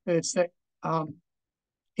 It's the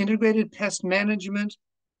Integrated Pest Management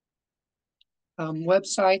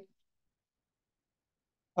website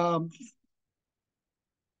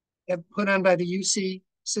put on by the UC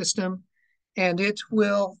system, and it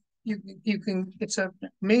will you can it's an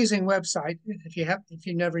amazing website if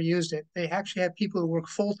you never used it. They actually have people who work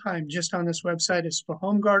full-time just on this website. It's for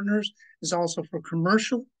home gardeners, it's also for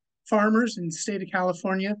commercial farmers in the state of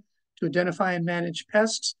California to identify and manage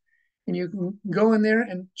pests. And you can go in there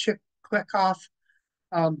and click off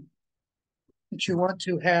that you want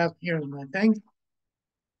to have. Here's my thing.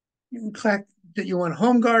 You can click that you want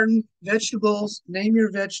home garden, vegetables, name your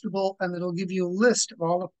vegetable, and it'll give you a list of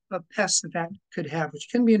all the pests that could have, which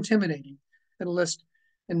can be intimidating. It'll list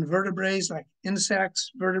invertebrates like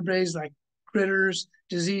insects, vertebrates like critters,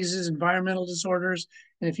 diseases, environmental disorders.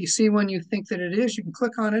 And if you see one you think that it is, you can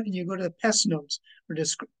click on it and you go to the pest notes, where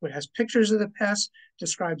it has pictures of the pest,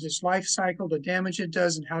 describes its life cycle, the damage it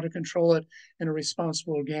does, and how to control it in a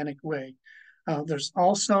responsible organic way. There's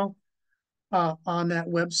also on that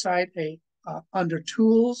website under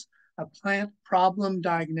tools, a plant problem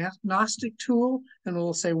diagnostic tool, and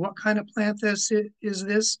it'll say what kind of plant this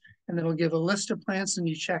is, and it'll give a list of plants, and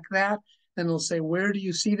you check that, and it'll say where do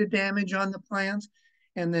you see the damage on the plant,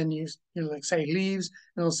 and then you like say leaves,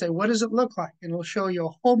 and it'll say what does it look like, and it'll show you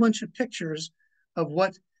a whole bunch of pictures of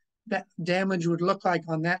what that damage would look like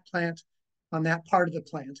on that plant, on that part of the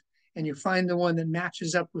plant, and you find the one that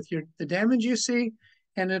matches up with the damage you see,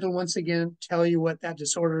 and it'll once again tell you what that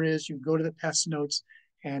disorder is. You go to the pest notes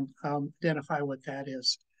and identify what that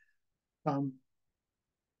is. And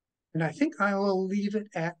I think I will leave it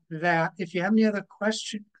at that. If you have any other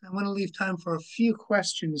questions, I want to leave time for a few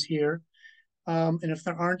questions here. And if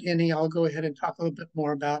there aren't any, I'll go ahead and talk a little bit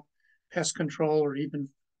more about pest control, or even,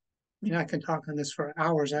 I can talk on this for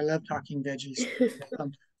hours. I love talking veggies.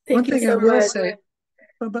 One thing I will say,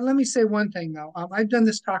 but let me say one thing though. I've done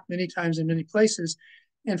this talk many times in many places,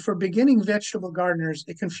 and for beginning vegetable gardeners,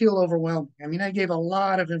 it can feel overwhelming. I mean, I gave a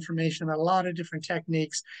lot of information about a lot of different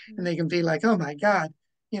techniques, and they can be like, oh my God,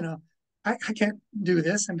 I can't do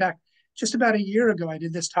this. In fact, just about a year ago, I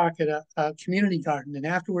did this talk at a community garden, and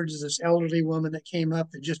afterwards, this elderly woman that came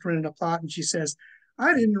up that just rented a plot, and she says,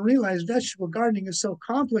 I didn't realize vegetable gardening is so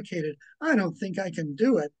complicated. I don't think I can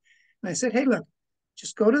do it. And I said, hey, look,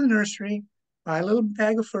 just go to the nursery, buy a little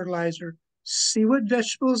bag of fertilizer, see what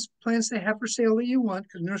vegetables, plants they have for sale that you want,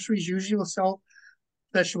 because nurseries usually will sell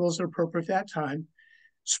vegetables that are appropriate at that time.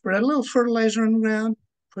 Spread a little fertilizer on the ground,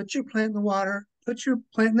 put your plant in the water, put your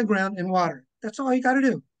plant in the ground and water. That's all you got to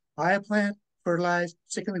do. Buy a plant, fertilize,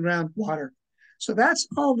 stick in the ground, water. So that's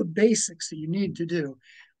all the basics that you need to do.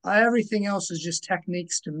 Everything else is just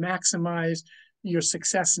techniques to maximize your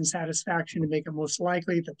success and satisfaction to make it most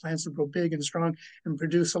likely the plants will grow big and strong and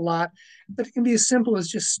produce a lot. But it can be as simple as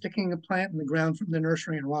just sticking a plant in the ground from the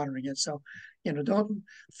nursery and watering it. So, don't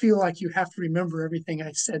feel like you have to remember everything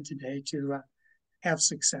I said today to have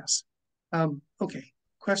success. Okay,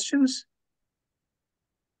 questions?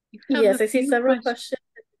 You have Yes, a I see few several questions. questions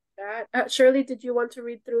in the chat. Shirley, did you want to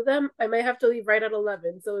read through them? I might have to leave right at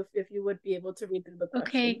 11, so if you would be able to read through the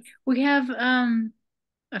Okay, questions. we have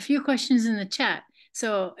a few questions in the chat.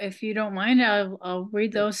 So if you don't mind, I'll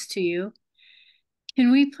read those to you.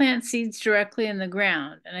 Can we plant seeds directly in the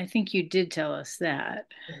ground? And I think you did tell us that.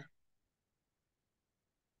 Yeah,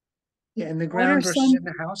 yeah, in the What are ground versus some in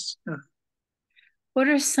the house. what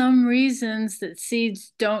are some reasons that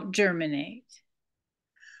seeds don't germinate?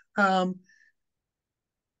 Um,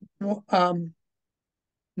 well,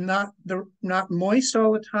 not moist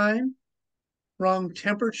all the time, wrong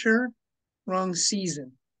temperature, wrong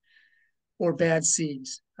season, or bad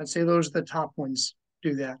seeds. I'd say those are the top ones.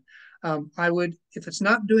 Do that. I would, if it's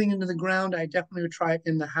not doing into the ground, I definitely would try it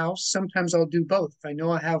in the house. Sometimes I'll do both. If I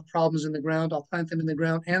know I have problems in the ground, I'll plant them in the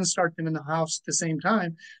ground and start them in the house at the same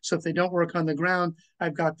time. So if they don't work on the ground,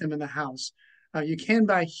 I've got them in the house. You can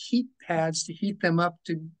buy heat pads to heat them up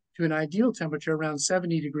to an ideal temperature around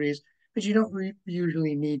 70 degrees, but you don't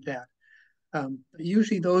usually need that.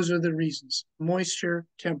 Usually those are the reasons: moisture,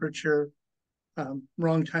 temperature,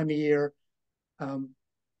 wrong time of year, um,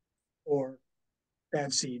 or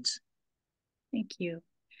bad seeds. Thank you.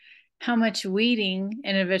 How much weeding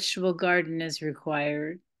in a vegetable garden is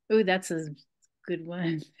required? Oh, that's a good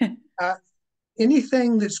one. Uh,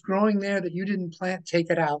 Anything that's growing there that you didn't plant, take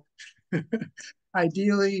it out.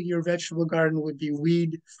 Ideally, your vegetable garden would be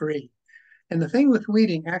weed free. And the thing with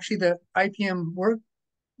weeding, actually, the IPM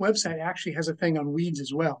website actually has a thing on weeds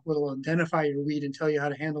as well. It'll identify your weed and tell you how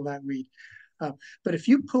to handle that weed. But if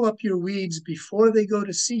you pull up your weeds before they go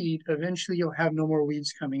to seed, eventually you'll have no more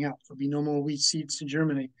weeds coming up. There'll be no more weed seeds to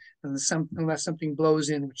germinate unless something blows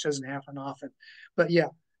in, which doesn't happen often. But yeah,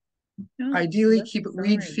 Oh, ideally that's keep it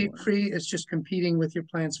weed very well. free. It's just competing with your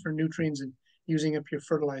plants for nutrients and using up your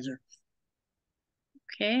fertilizer.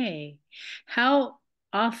 Okay. How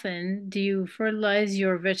often do you fertilize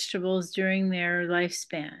your vegetables during their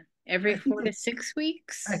lifespan? Every I think 4 to 6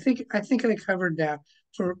 weeks? I think I covered that.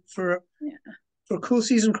 For for Yeah. for cool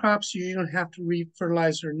season crops, you don't have to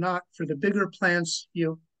re-fertilize or not. For the bigger plants,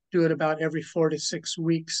 you'll do it about every 4 to 6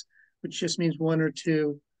 weeks, which just means one or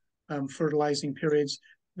two fertilizing periods.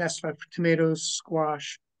 That's why for tomatoes,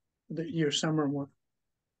 squash, your summer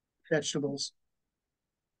vegetables.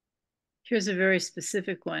 Here's a very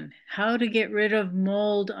specific one. How to get rid of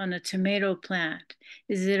mold on a tomato plant?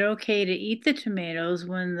 Is it okay to eat the tomatoes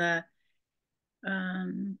when the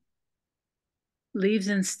um, leaves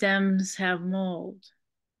and stems have mold?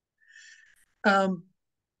 Um,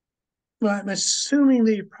 Well, I'm assuming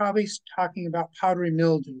that you're probably talking about powdery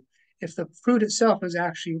mildew. If the fruit itself is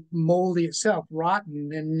actually moldy itself, rotten,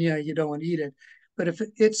 then yeah, you don't want to eat it. But if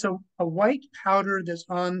it's a white powder that's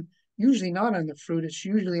on, usually not on the fruit, it's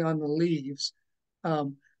usually on the leaves.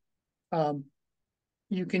 Um, um,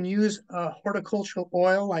 you can use a horticultural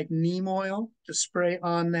oil like neem oil to spray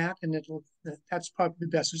on that, and that's probably the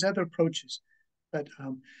best. There's other approaches, but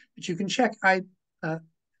you can check uh,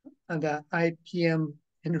 on the IPM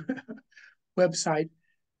website,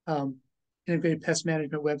 um, integrated pest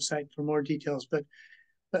management website for more details. But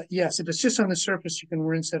yes, if it's just on the surface, you can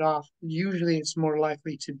rinse it off. Usually, it's more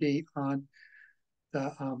likely to be on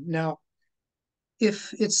the now.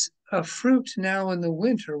 If it's a fruit now in the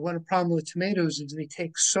winter, one problem with tomatoes is they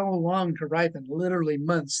take so long to ripen, literally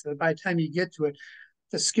months, that by the time you get to it,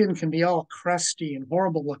 the skin can be all crusty and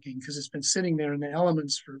horrible looking because it's been sitting there in the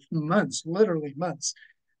elements for months, literally months.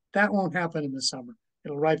 That won't happen in the summer.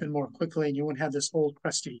 It'll ripen more quickly and you won't have this old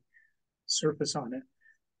crusty surface on it.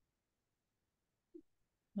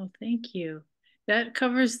 Well, thank you. That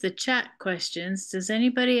covers the chat questions. Does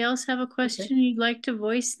anybody else have a Okay. question you'd like to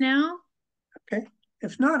voice now? Okay.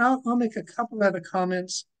 If not, I'll make a couple other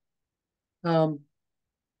comments um,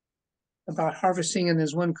 about harvesting, and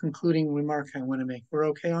there's one concluding remark I want to make. We're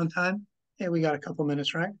okay on time? Hey, we got a couple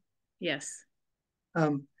minutes, right? Yes.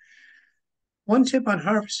 Um, One tip on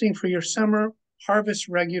harvesting for your summer, harvest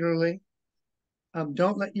regularly.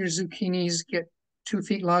 Don't let your zucchinis get 2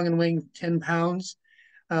 feet long and weighing 10 pounds.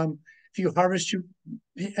 If you harvest your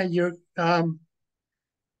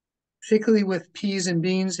particularly with peas and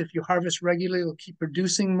beans, if you harvest regularly, it'll keep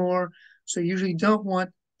producing more. So you usually don't want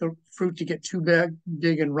the fruit to get too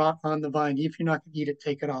big and rot on the vine. If you're not going to eat it,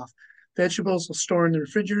 take it off. Vegetables will store in the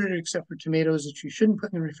refrigerator, except for tomatoes that you shouldn't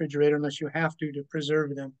put in the refrigerator unless you have to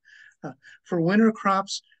preserve them. For winter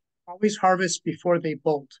crops, always harvest before they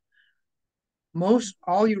bolt.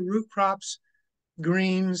 All your root crops,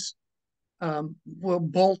 greens, will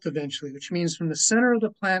bolt eventually, which means from the center of the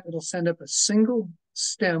plant, it'll send up a single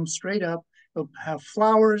stem straight up. It'll have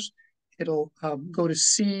flowers. It'll go to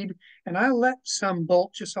seed. And I let some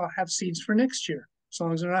bolt just so I'll have seeds for next year. As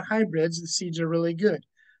long as they're not hybrids, the seeds are really good.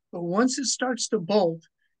 But once it starts to bolt,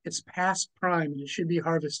 it's past prime and it should be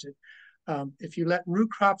harvested. If you let root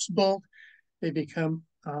crops bolt, they become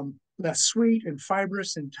less sweet and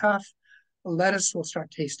fibrous and tough. Lettuce will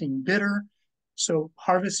start tasting bitter. So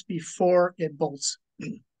harvest before it bolts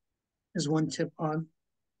is one tip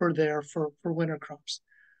for winter crops.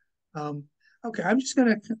 Okay, I'm just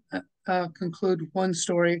going to conclude one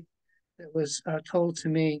story that was told to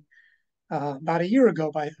me about a year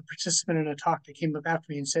ago by a participant in a talk that came up after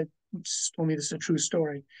me and told me this is a true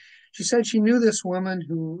story. She said she knew this woman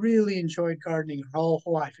who really enjoyed gardening her whole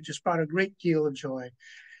life. It just brought a great deal of joy.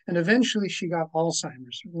 And eventually she got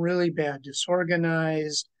Alzheimer's, really bad,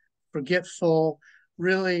 disorganized, forgetful,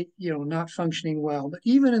 really, not functioning well. But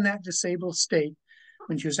even in that disabled state,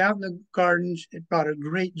 when she was out in the garden, it brought her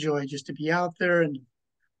great joy just to be out there and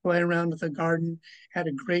play around with the garden, had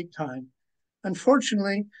a great time.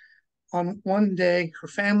 Unfortunately, on one day, her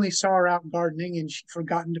family saw her out gardening and she'd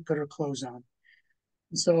forgotten to put her clothes on.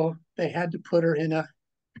 And so they had to put her in a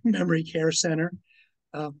memory care center.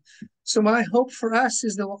 So my hope for us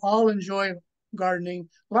is that we'll all enjoy gardening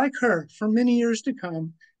like her for many years to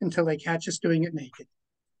come until they catch us doing it naked.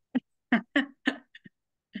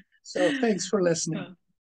 So thanks for listening.